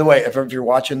 because by the way, if you're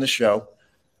watching the show,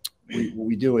 what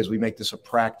we do is we make this a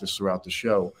practice throughout the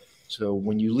show. So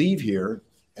when you leave here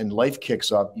and life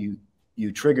kicks up, you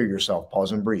trigger yourself,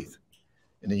 pause and breathe.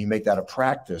 And then you make that a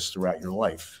practice throughout your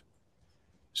life.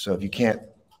 So if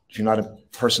you're not a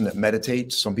person that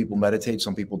meditates, some people meditate,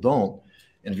 some people don't.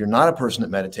 And if you're not a person that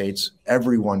meditates,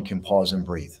 everyone can pause and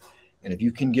breathe. And if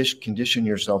you can condition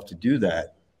yourself to do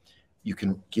that, you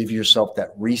can give yourself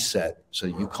that reset so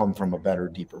that you come from a better,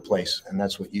 deeper place. And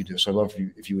that's what you do. So I'd love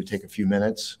if you would take a few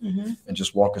minutes and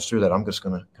just walk us through that. I'm just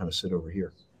going to kind of sit over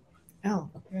here. Oh,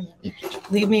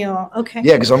 leave me all. Okay.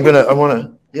 Yeah, because I want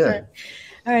to, yeah.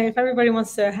 All right. If everybody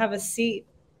wants to have a seat,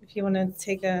 if you want to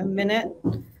take a minute,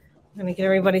 I'm going to get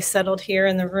everybody settled here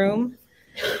in the room.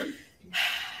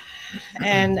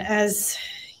 And as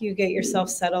you get yourself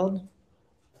settled,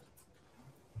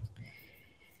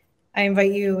 I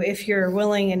invite you, if you're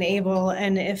willing and able,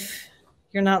 and if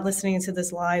you're not listening to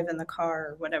this live in the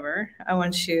car or whatever, I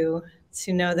want you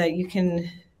to know that you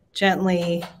can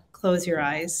gently close your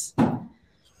eyes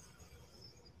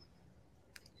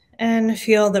and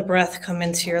feel the breath come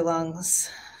into your lungs,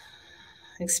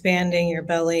 expanding your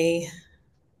belly.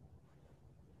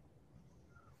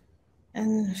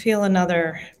 And feel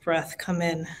another breath come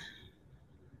in.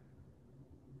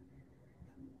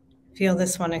 Feel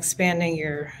this one expanding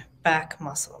your back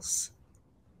muscles.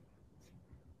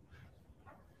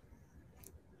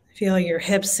 Feel your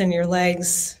hips and your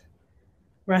legs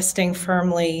resting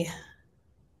firmly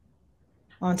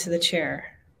onto the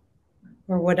chair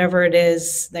or whatever it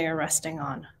is they are resting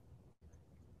on.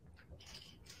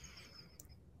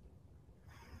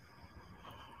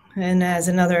 And as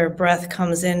another breath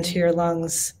comes into your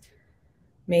lungs,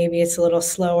 maybe it's a little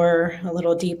slower, a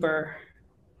little deeper.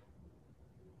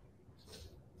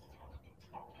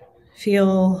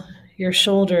 Feel your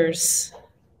shoulders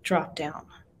drop down.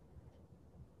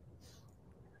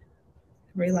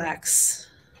 Relax.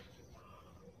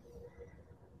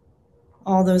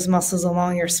 All those muscles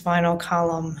along your spinal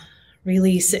column.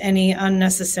 Release any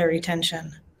unnecessary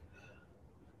tension.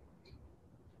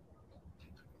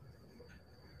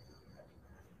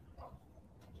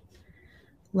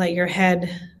 Let your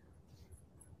head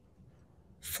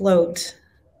float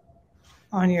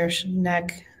on your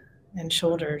neck and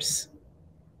shoulders.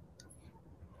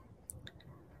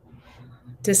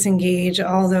 Disengage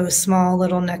all those small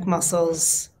little neck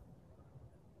muscles,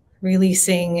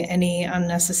 releasing any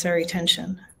unnecessary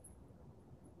tension.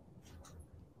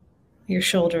 Your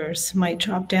shoulders might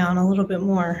drop down a little bit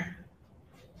more.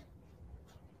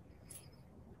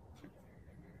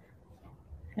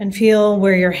 And feel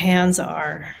where your hands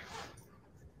are.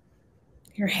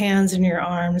 Your hands and your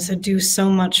arms that do so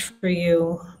much for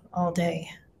you all day.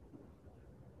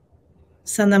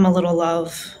 Send them a little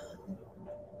love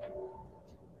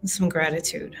and some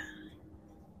gratitude.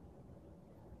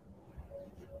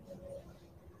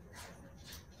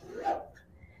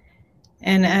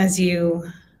 And as you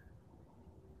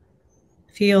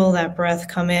feel that breath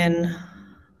come in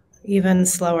even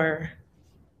slower,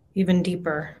 even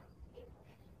deeper,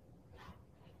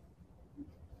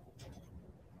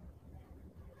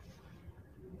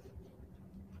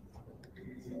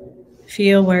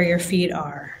 feel where your feet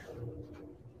are.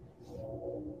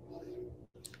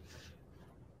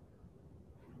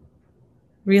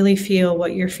 Really feel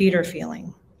what your feet are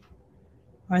feeling.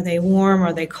 Are they warm?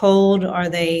 Are they cold? Are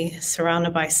they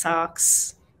surrounded by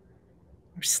socks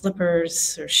or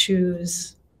slippers or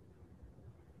shoes.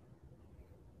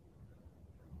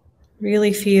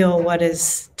 Really feel what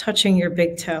is touching your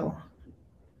big toe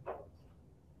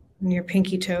and your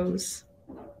pinky toes,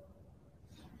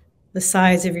 the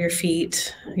sides of your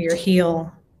feet, your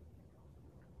heel.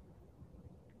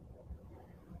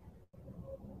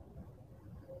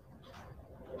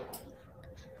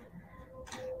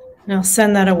 Now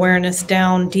send that awareness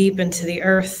down deep into the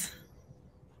earth,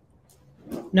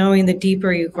 knowing the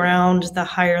deeper you ground, the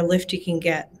higher lift you can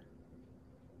get.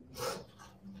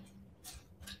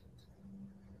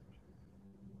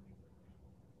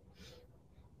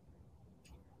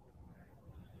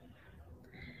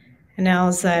 And now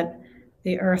as that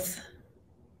the earth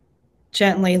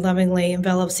gently, lovingly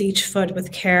envelops each foot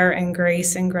with care and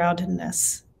grace and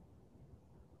groundedness.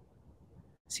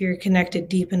 So you're connected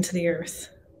deep into the earth.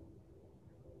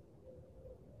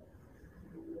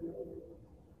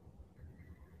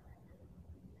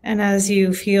 And as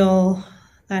you feel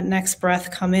that next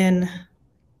breath come in,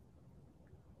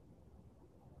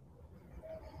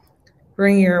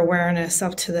 bring your awareness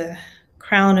up to the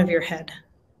crown of your head.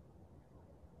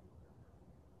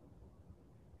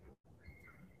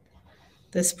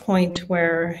 This point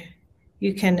where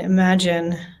you can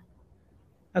imagine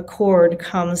a cord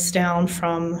comes down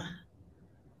from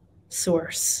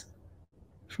Source,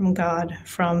 from God,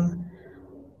 from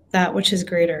that which is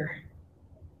greater.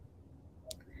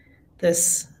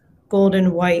 This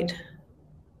golden white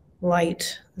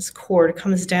light, this cord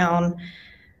comes down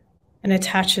and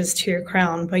attaches to your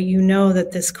crown, but you know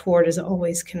that this cord is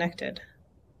always connected.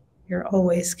 You're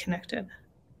always connected.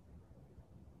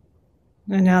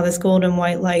 And now this golden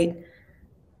white light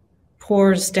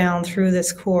pours down through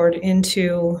this cord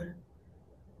into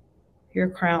your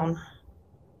crown,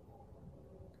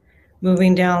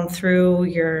 moving down through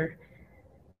your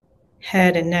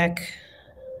head and neck,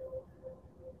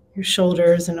 your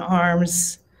shoulders and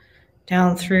arms,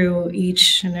 down through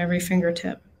each and every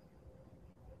fingertip,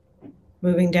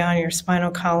 moving down your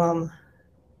spinal column,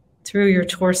 through your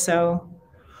torso,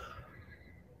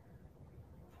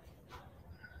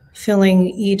 filling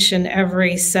each and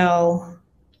every cell,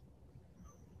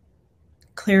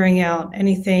 clearing out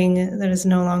anything that is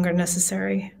no longer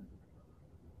necessary,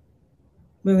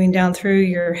 moving down through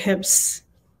your hips,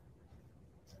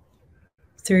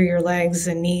 through your legs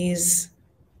and knees,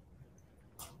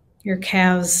 your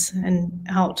calves, and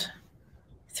out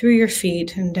through your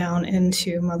feet and down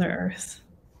into Mother Earth.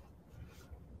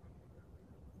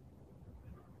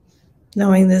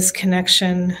 Knowing this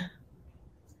connection,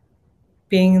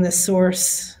 being the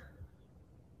source,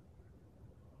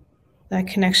 that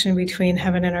connection between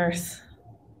heaven and earth,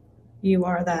 you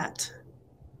are that,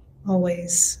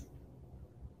 always.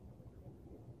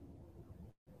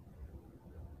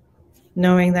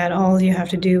 Knowing that all you have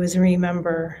to do is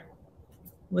remember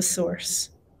with Source.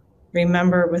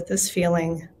 Remember with this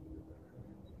feeling.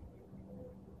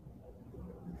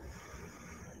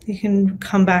 You can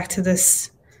come back to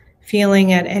this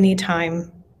feeling at any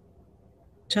time,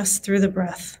 just through the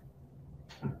breath.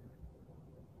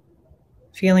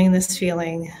 Feeling this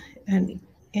feeling and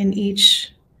in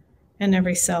each and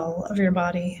every cell of your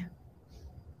body.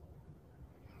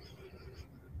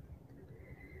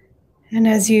 And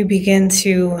as you begin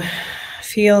to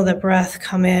feel the breath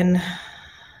come in,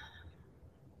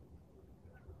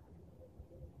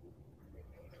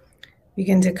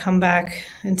 begin to come back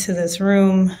into this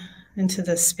room, into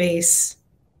this space,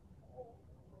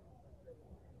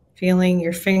 feeling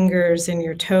your fingers and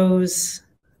your toes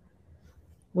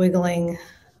wiggling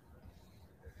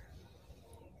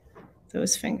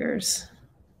those fingers.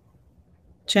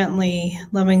 Gently,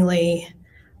 lovingly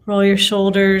roll your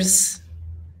shoulders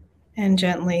and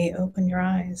gently open your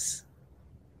eyes.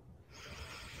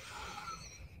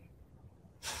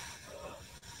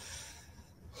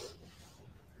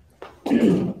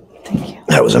 Thank you.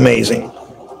 That was amazing.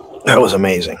 That was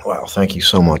amazing. Wow. Thank you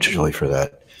so much, Julie, for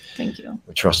that. Thank you.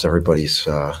 I trust everybody's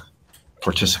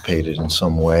participated in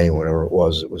some way, whatever it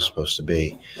was supposed to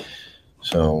be.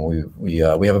 So we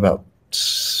have about,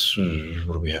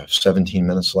 what do we have, 17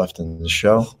 minutes left in the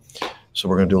show. So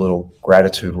we're going to do a little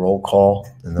gratitude roll call,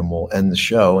 and then we'll end the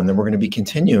show. And then we're going to be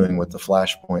continuing with the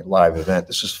Flashpoint Live event.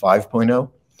 This is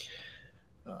 5.0.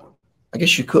 I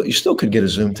guess you still could get a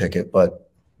Zoom ticket, but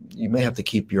you may have to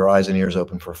keep your eyes and ears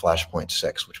open for Flashpoint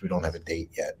 6, which we don't have a date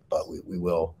yet, but we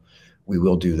will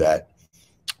do that.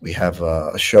 We have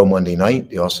a show Monday night,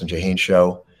 the Austin J. Haynes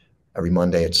Show, every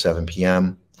Monday at 7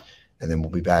 p.m. And then we'll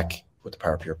be back with the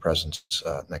Power of Pure Presence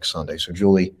next Sunday. So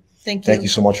Julie, thank you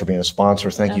so much for being a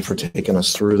sponsor. Thank you for taking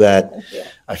us through that.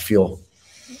 I feel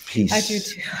peace. I do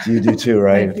too. You do too,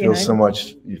 right? It Yeah, feels I so know.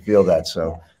 much. You feel that.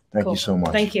 So thank Cool. you so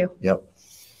much. Thank you. Yep.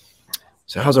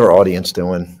 So how's our audience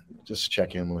doing? Just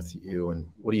check in with you. And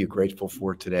what are you grateful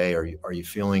for today? Are you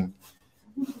feeling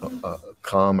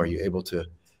calm? Are you able to,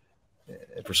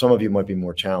 for some of you it might be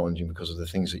more challenging because of the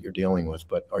things that you're dealing with,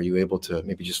 but are you able to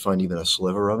maybe just find even a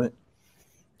sliver of it?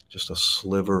 Just a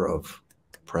sliver of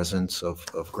presence,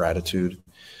 of gratitude.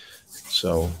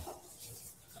 So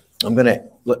I'm going to,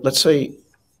 let's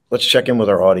check in with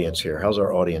our audience here. How's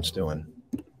our audience doing?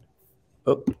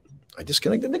 Oh, I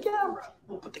disconnected the camera.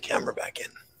 We'll put the camera back in.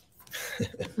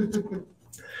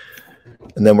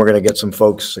 And then we're going to get some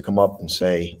folks to come up and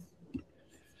say,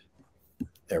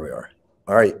 there we are.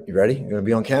 All right, you ready? You're going to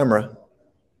be on camera.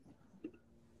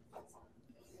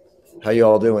 How you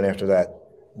all doing after that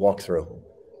walkthrough?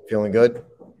 Feeling good?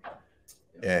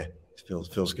 Yeah, it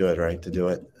feels good, right, to do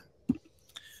it.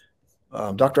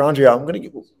 Dr. Andrea,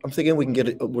 I'm thinking we can get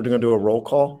it. We're going to do a roll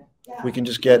call. We can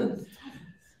just come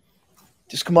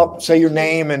up, say your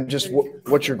name and just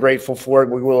what you're grateful for.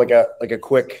 We will like a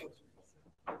quick.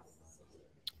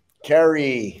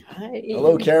 Carrie. Hi.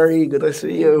 Hello, Carrie. Good to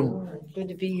see you. Good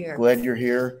to be here. Glad you're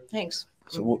here. Thanks.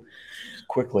 So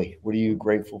quickly, what are you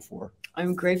grateful for?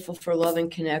 I'm grateful for love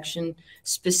and connection,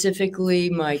 specifically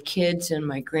my kids and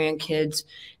my grandkids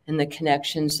and the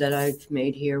connections that I've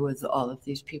made here with all of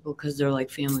these people because they're like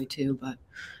family too. But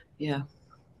yeah.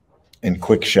 And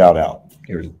quick shout out.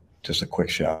 Here's just a quick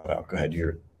shout out. Go ahead.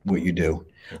 What you do.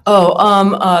 Oh,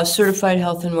 I'm a certified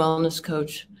health and wellness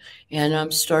coach, and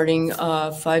I'm starting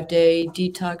a 5-day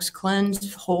detox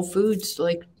cleanse, whole foods,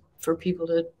 like for people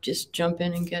to just jump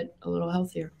in and get a little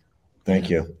healthier.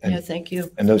 Thank you. And, yeah, thank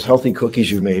you. And those healthy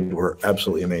cookies you made were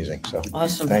absolutely amazing. So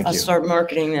awesome. Thank I'll you. start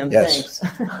marketing them. Yes.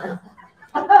 Thanks.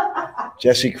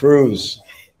 Jesse Cruz.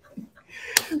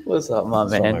 What's up, my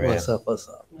man? What's up?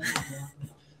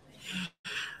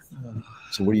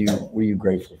 So what are you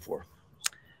grateful for?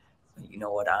 You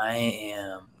know what? I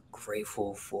am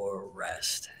grateful for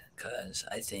rest because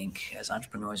I think as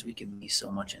entrepreneurs, we can be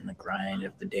so much in the grind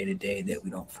of the day-to-day that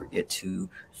we don't forget to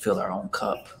fill our own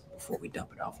cup before we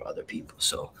dump it out for other people.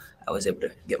 So I was able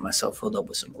to get myself filled up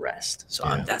with some rest. So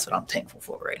that's what I'm thankful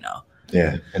for right now.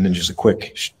 Yeah. And then just a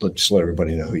quick, let's let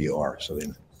everybody know who you are. So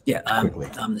then I'm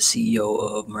the CEO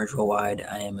of Merge Worldwide.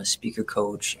 I am a speaker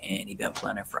coach and event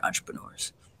planner for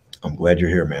entrepreneurs. I'm glad you're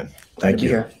here, man. Thank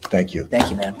you. Thank you. Thank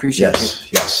you, man. Appreciate you.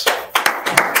 Yes.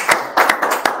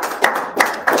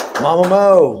 Mama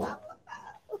Mo.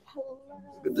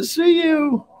 Good to see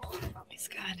you. It's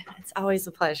good. It's always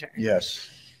a pleasure. Yes.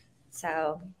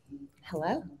 So,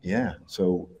 hello. Yeah.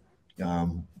 So,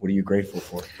 what are you grateful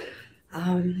for?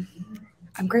 I'm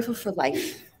grateful for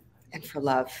life and for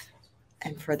love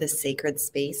and for this sacred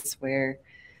space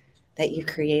that you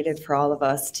created for all of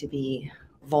us to be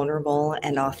vulnerable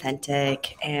and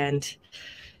authentic and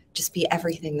just be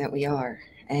everything that we are.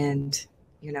 And,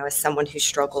 as someone who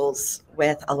struggles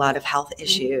with a lot of health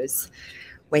issues,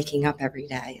 waking up every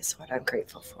day is what I'm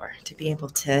grateful for, to be able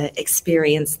to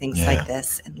experience things like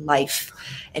this in life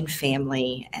and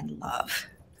family and love.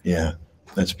 Yeah,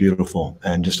 that's beautiful.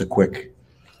 And just a quick,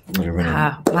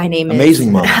 my name is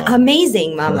Amazing Mama Mo.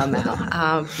 Amazing Mama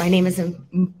Mo. My name is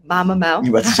Mama Mo. You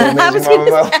about to say Amazing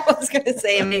Mama Mo? I was going to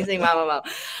say Amazing Mama Mo.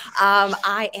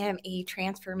 I am a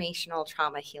transformational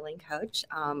trauma healing coach.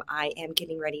 I am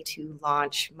getting ready to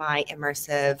launch my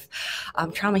immersive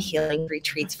trauma healing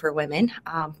retreats for women.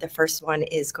 The first one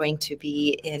is going to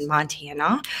be in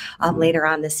Montana later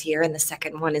on this year, and the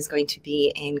second one is going to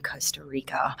be in Costa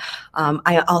Rica.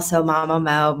 I also, Mama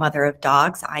Mo, mother of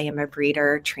dogs. I am a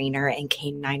breeder, trainer, and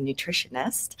canine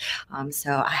nutritionist.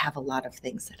 So I have a lot of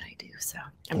things that I do. So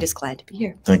I'm just glad to be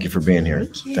here. Thank you for being here.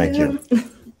 Thank you.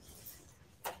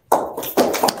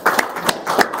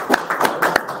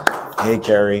 Hey,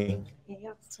 Carrie. Hey,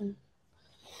 Austin.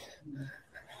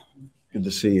 Good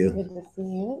to see you. Good to see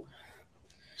you.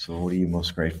 So what are you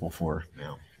most grateful for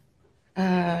now?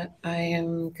 I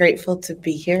am grateful to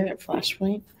be here at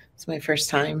Flashpoint. It's my first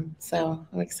time, so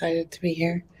I'm excited to be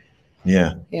here.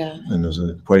 Yeah. Yeah. And it was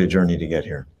quite a journey to get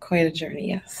here. Quite a journey,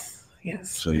 yes.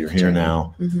 Yes. So you're here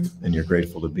now, and you're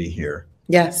grateful to be here.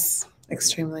 Yes,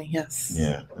 extremely, yes.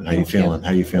 Yeah. And how you feeling?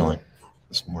 How you feeling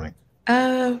this morning?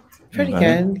 Pretty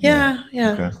good. Yeah.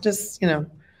 Okay. Just, it's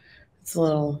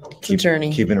it's a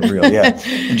journey. Keeping it real, yeah.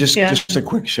 And just a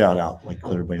quick shout out, like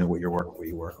let everybody know what you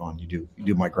work on. You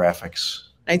do my graphics.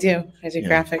 I do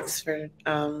graphics for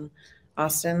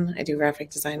Austin. I do graphic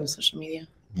design and social media.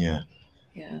 Yeah.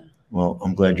 Yeah. Well,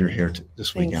 I'm glad you're here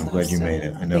this weekend. I'm glad you made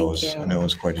it. I know it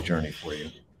was quite a journey for you.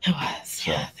 It was.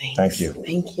 So, yeah. thank you.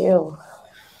 Thank you.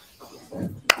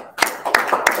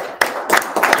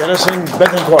 Denison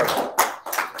Bethencourt.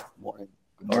 Morning.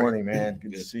 Good morning, man.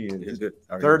 Good to see you. It's good.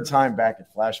 How are you? Third time back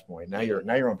at Flashpoint. Now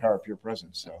you're on Power Pure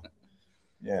Presence. So,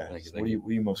 yeah. Thank you, What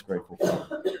are you most grateful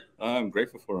for? I'm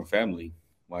grateful for my family,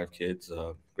 wife, kids.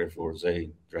 Grateful for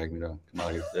Jose dragging me to come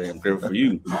out here today. I'm grateful for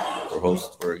you,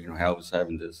 for how I was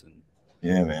having this, and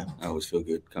Yeah, man. I always feel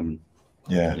good coming.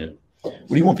 Yeah. Yeah. What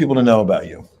do you want people to know about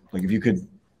you? Like, if you could,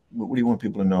 what do you want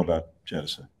people to know about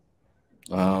Jettison?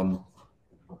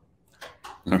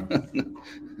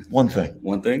 One thing.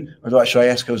 One thing. Or should I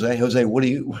ask Jose? Jose, what do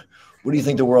you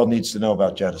think the world needs to know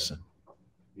about Jettison?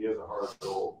 He has a heart of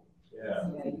gold. Yeah.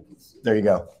 There you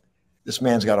go. This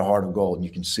man's got a heart of gold, and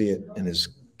you can see it in his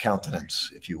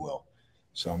countenance, if you will.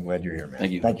 So I'm glad you're here, man.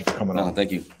 Thank you. Thank you for coming on.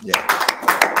 Thank you. Yeah.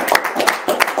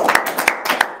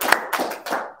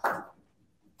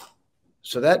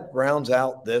 So that rounds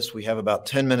out this. We have about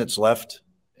 10 minutes left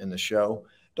in the show.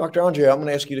 Dr. Andrea, I'm going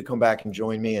to ask you to come back and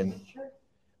join me, and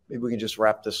maybe we can just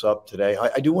wrap this up today.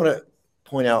 I do want to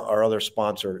point out our other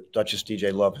sponsor, Duchess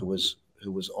DJ Love, who was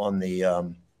on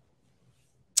the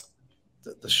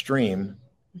stream,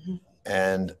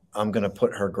 and I'm going to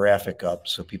put her graphic up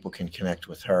so people can connect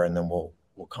with her, and then we'll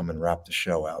come and wrap the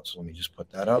show out. So let me just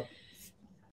put that up.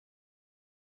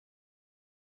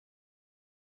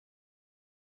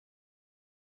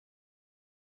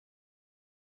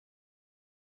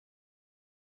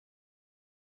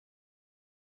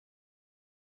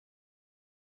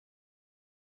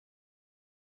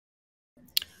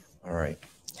 All right,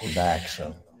 we're back.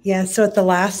 So Yeah, so at the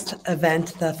last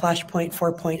event, the Flashpoint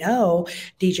 4.0,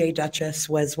 DJ Duchess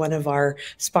was one of our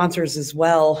sponsors as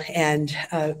well. And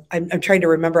I'm trying to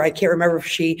remember, I can't remember if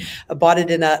she bought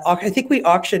it I think we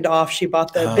auctioned off. She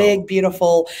bought the big,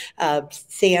 beautiful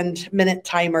sand minute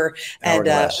timer and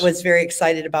was very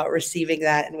excited about receiving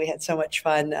that. And we had so much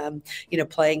fun,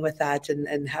 playing with that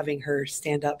and having her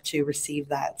stand up to receive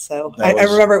that. So I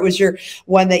remember it was your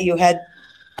one that you had.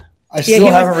 I still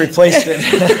haven't replaced it.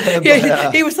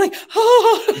 But, he was like,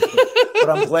 oh. But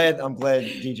I'm glad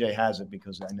DJ has it,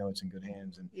 because I know it's in good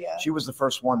hands. And she was the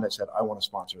first one that said, I want to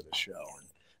sponsor this show. And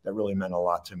that really meant a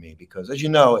lot to me, because, as you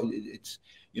know,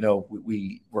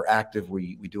 we're active.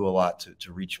 We do a lot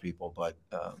to reach people, but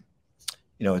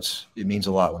it means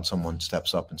a lot when someone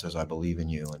steps up and says, I believe in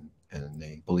you, and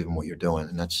they believe in what you're doing.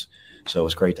 And so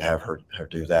it's great to have her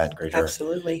do that. Great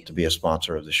Absolutely. to be a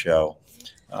sponsor of the show.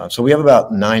 So we have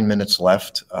about 9 minutes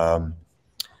left.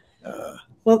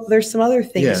 Well, there's some other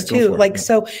things too. Like,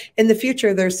 so in the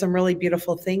future, there's some really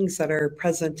beautiful things that are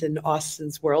present in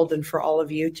Austin's world, and for all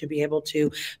of you to be able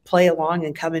to play along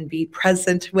and come and be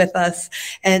present with us.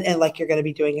 And like, you're going to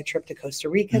be doing a trip to Costa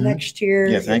Rica next year.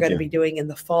 Yeah, you're going to be doing in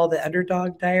the fall, the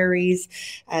Underdog Diaries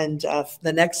and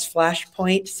the next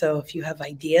Flashpoint. So if you have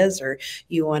ideas or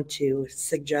you want to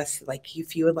suggest, like,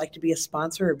 if you would like to be a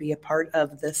sponsor or be a part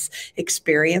of this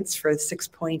experience for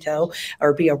 6.0,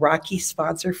 or be a Rocky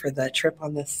sponsor for the trip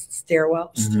on the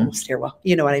stairwell,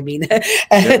 you know what I mean? Yeah,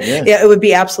 it would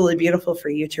be absolutely beautiful for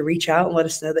you to reach out and let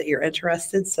us know that you're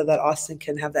interested, so that Austin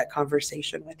can have that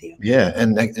conversation with you. Yeah,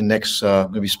 and next, I'm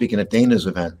going to be speaking at Dana's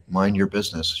event, Mind Your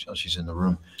Business. She's in the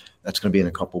room. That's going to be in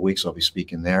a couple of weeks. I'll be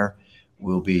speaking there.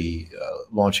 We'll be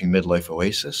launching Midlife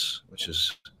Oasis, which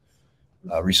is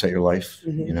reset your life.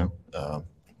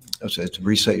 It's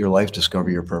reset your life, discover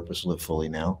your purpose, live fully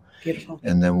now. Beautiful.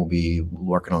 And then we'll be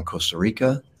working on Costa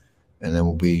Rica. And then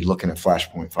we'll be looking at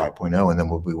Flashpoint 5.0, and then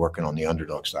we'll be working on the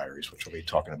Underdogs Diaries, which we'll be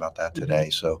talking about that today.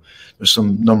 So there's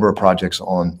some number of projects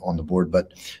on the board,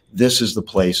 but this is the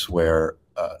place where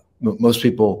most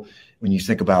people, when you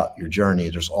think about your journey,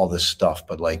 there's all this stuff,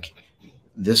 but like,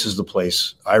 this is the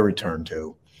place I return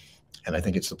to. And I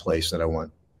think it's the place that I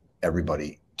want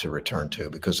everybody to return to,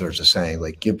 because there's a saying,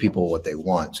 like, give people what they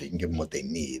want so you can give them what they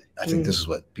need. I think this is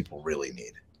what people really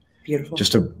need. Beautiful.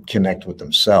 Just to connect with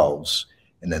themselves,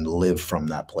 and then live from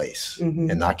that place,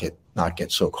 and not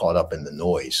get so caught up in the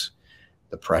noise,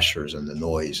 the pressures and the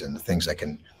noise and the things that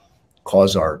can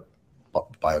cause our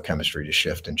biochemistry to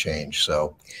shift and change.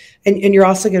 So, and you're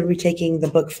also going to be taking the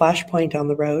book Flashpoint on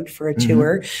the road for a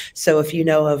tour. So if you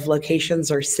know of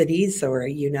locations or cities, or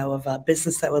you know of a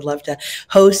business that would love to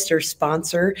host or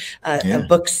sponsor a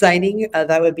book signing,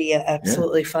 that would be an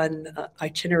absolutely fun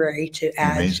itinerary to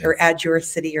add your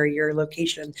city or your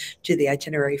location to the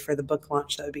itinerary for the book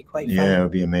launch. That would be quite fun. Yeah, it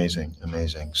would be amazing.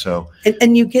 So,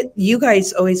 and you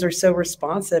guys always are so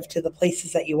responsive to the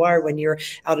places that you are when you're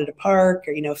out at a park,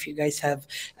 or, if you guys have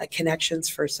connections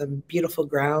for some beautiful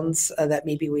grounds that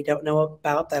maybe we don't know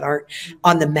about, that aren't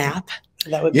on the map.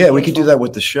 That would be we could do that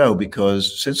with the show,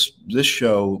 because since this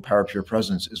show, Power Pure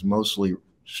Presence, is mostly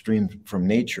streamed from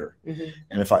nature,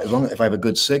 and if I have a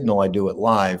good signal, I do it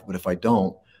live. But if I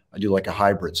don't, I do like a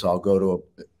hybrid. So I'll go to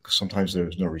sometimes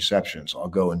there's no reception. So I'll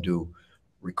go and do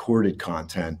recorded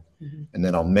content and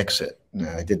then I'll mix it. And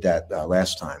I did that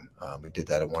last time. We did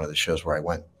that at one of the shows where I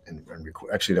went and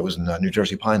record. Actually, that was in New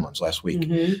Jersey Pinelands last week.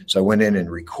 So I went in and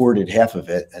recorded half of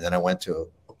it, and then I went to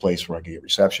a place where I could get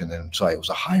reception. And so it was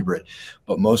a hybrid,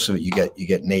 but most of it you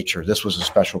get nature. This was a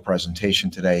special presentation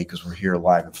today because we're here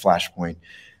live at Flashpoint,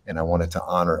 and I wanted to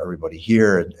honor everybody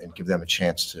here and give them a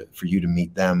chance for you to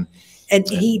meet them. And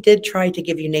he did try to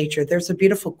give you nature. There's a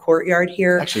beautiful courtyard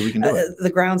here. Actually, we can do it. The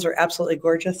grounds are absolutely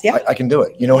gorgeous. Yeah, I can do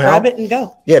it. You know how? Grab it and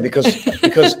go. Yeah, because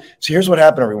so here's what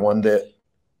happened, everyone. The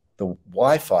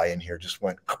Wi-Fi in here just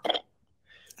went,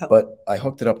 but I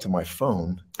hooked it up to my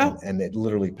phone, and it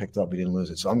literally picked up. We didn't lose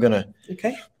it. So I'm gonna.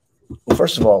 Okay. Well,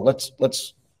 first of all, let's.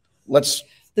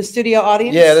 The studio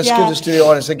audience. Yeah, let's give the studio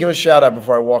audience. Give a shout out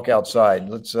before I walk outside.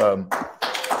 Let's let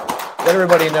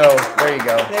everybody know. There you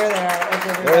go. There they are.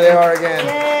 There they are again.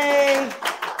 Yay!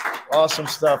 Awesome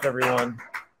stuff, everyone.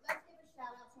 Let's give a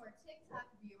shout out to our TikTok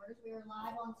viewers. We are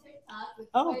live on TikTok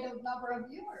with quite a number of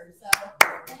viewers.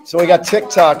 So we got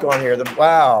TikTok on here.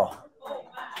 Wow.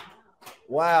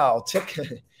 While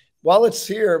it's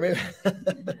here, maybe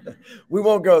we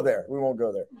won't go there.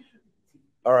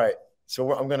 All right. So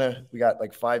we got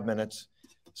like 5 minutes.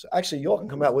 So actually, you all can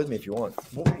come out with me if you want.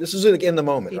 This is like in the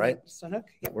moment, right?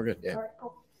 Yeah. We're good. Yeah.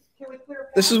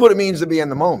 This is what it means to be in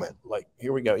the moment. Like,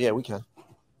 here we go. Yeah, we can.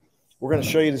 We're going to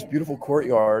show you this beautiful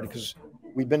courtyard because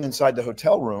we've been inside the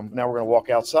hotel room. Now we're going to walk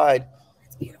outside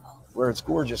where it's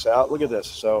gorgeous out. Look at this.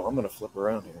 So I'm going to flip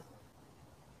around here.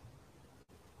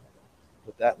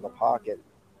 Put that in the pocket.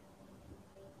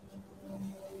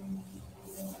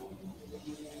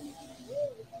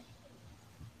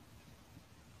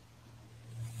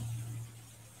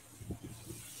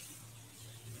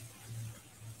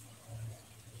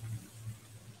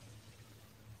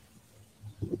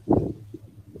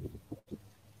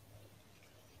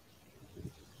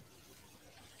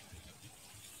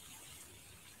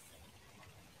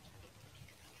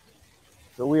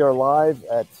 So we are live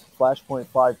at Flashpoint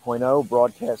 5.0,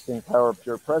 broadcasting Power of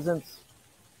Pure Presence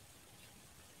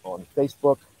on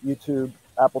Facebook, YouTube,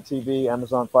 Apple TV,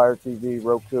 Amazon Fire TV,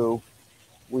 Roku.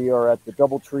 We are at the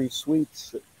Doubletree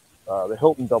Suites, the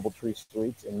Hilton Doubletree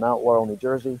Suites in Mount Laurel, New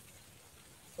Jersey.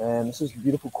 And this is the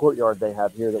beautiful courtyard they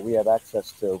have here that we have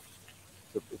access to.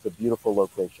 It's a beautiful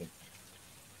location.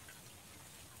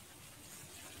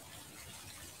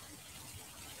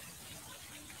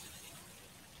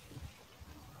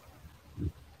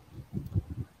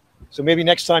 So maybe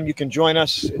next time you can join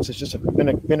us. It's just been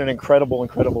an incredible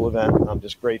event. I'm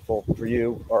just grateful for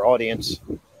you, our audience,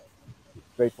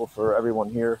 grateful for everyone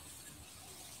here.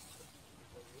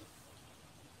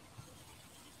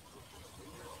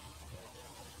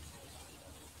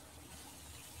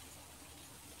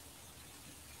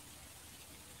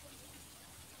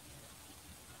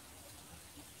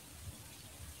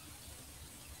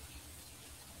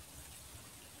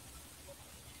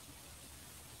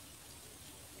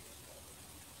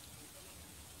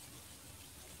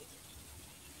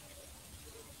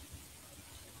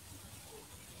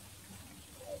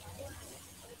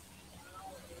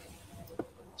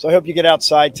 So I hope you get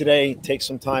outside today, take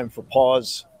some time for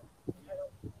pause.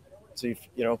 So,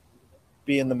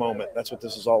 be in the moment. That's what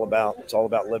this is all about. It's all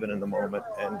about living in the moment.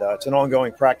 And it's an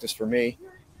ongoing practice for me.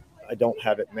 I don't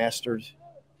have it mastered.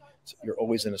 You're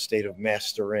always in a state of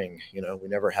mastering. We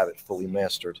never have it fully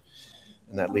mastered.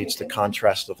 And that leads to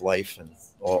contrast of life and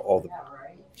all the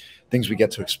things we get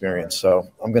to experience. So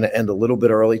I'm going to end a little bit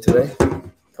early today,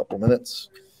 a couple minutes.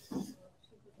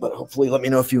 But hopefully let me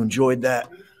know if you enjoyed that.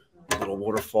 Little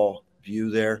waterfall view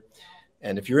there.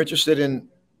 And if you're interested in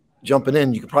jumping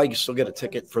in, you could probably still get a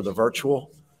ticket for the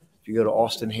virtual. If you go to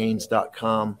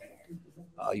austinhaynes.com,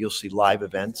 you'll see live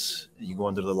events. And you go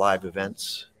under the live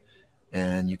events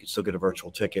and you can still get a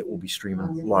virtual ticket. We'll be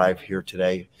streaming live here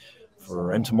today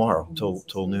and tomorrow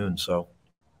till noon. So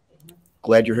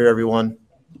glad you're here, everyone.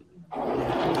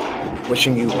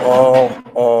 Wishing you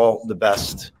all the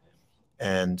best,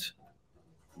 and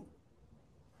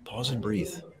pause and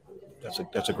breathe.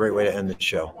 That's a great way to end the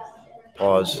show.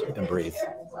 Pause and breathe.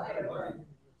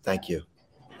 Thank you.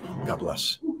 God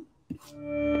bless.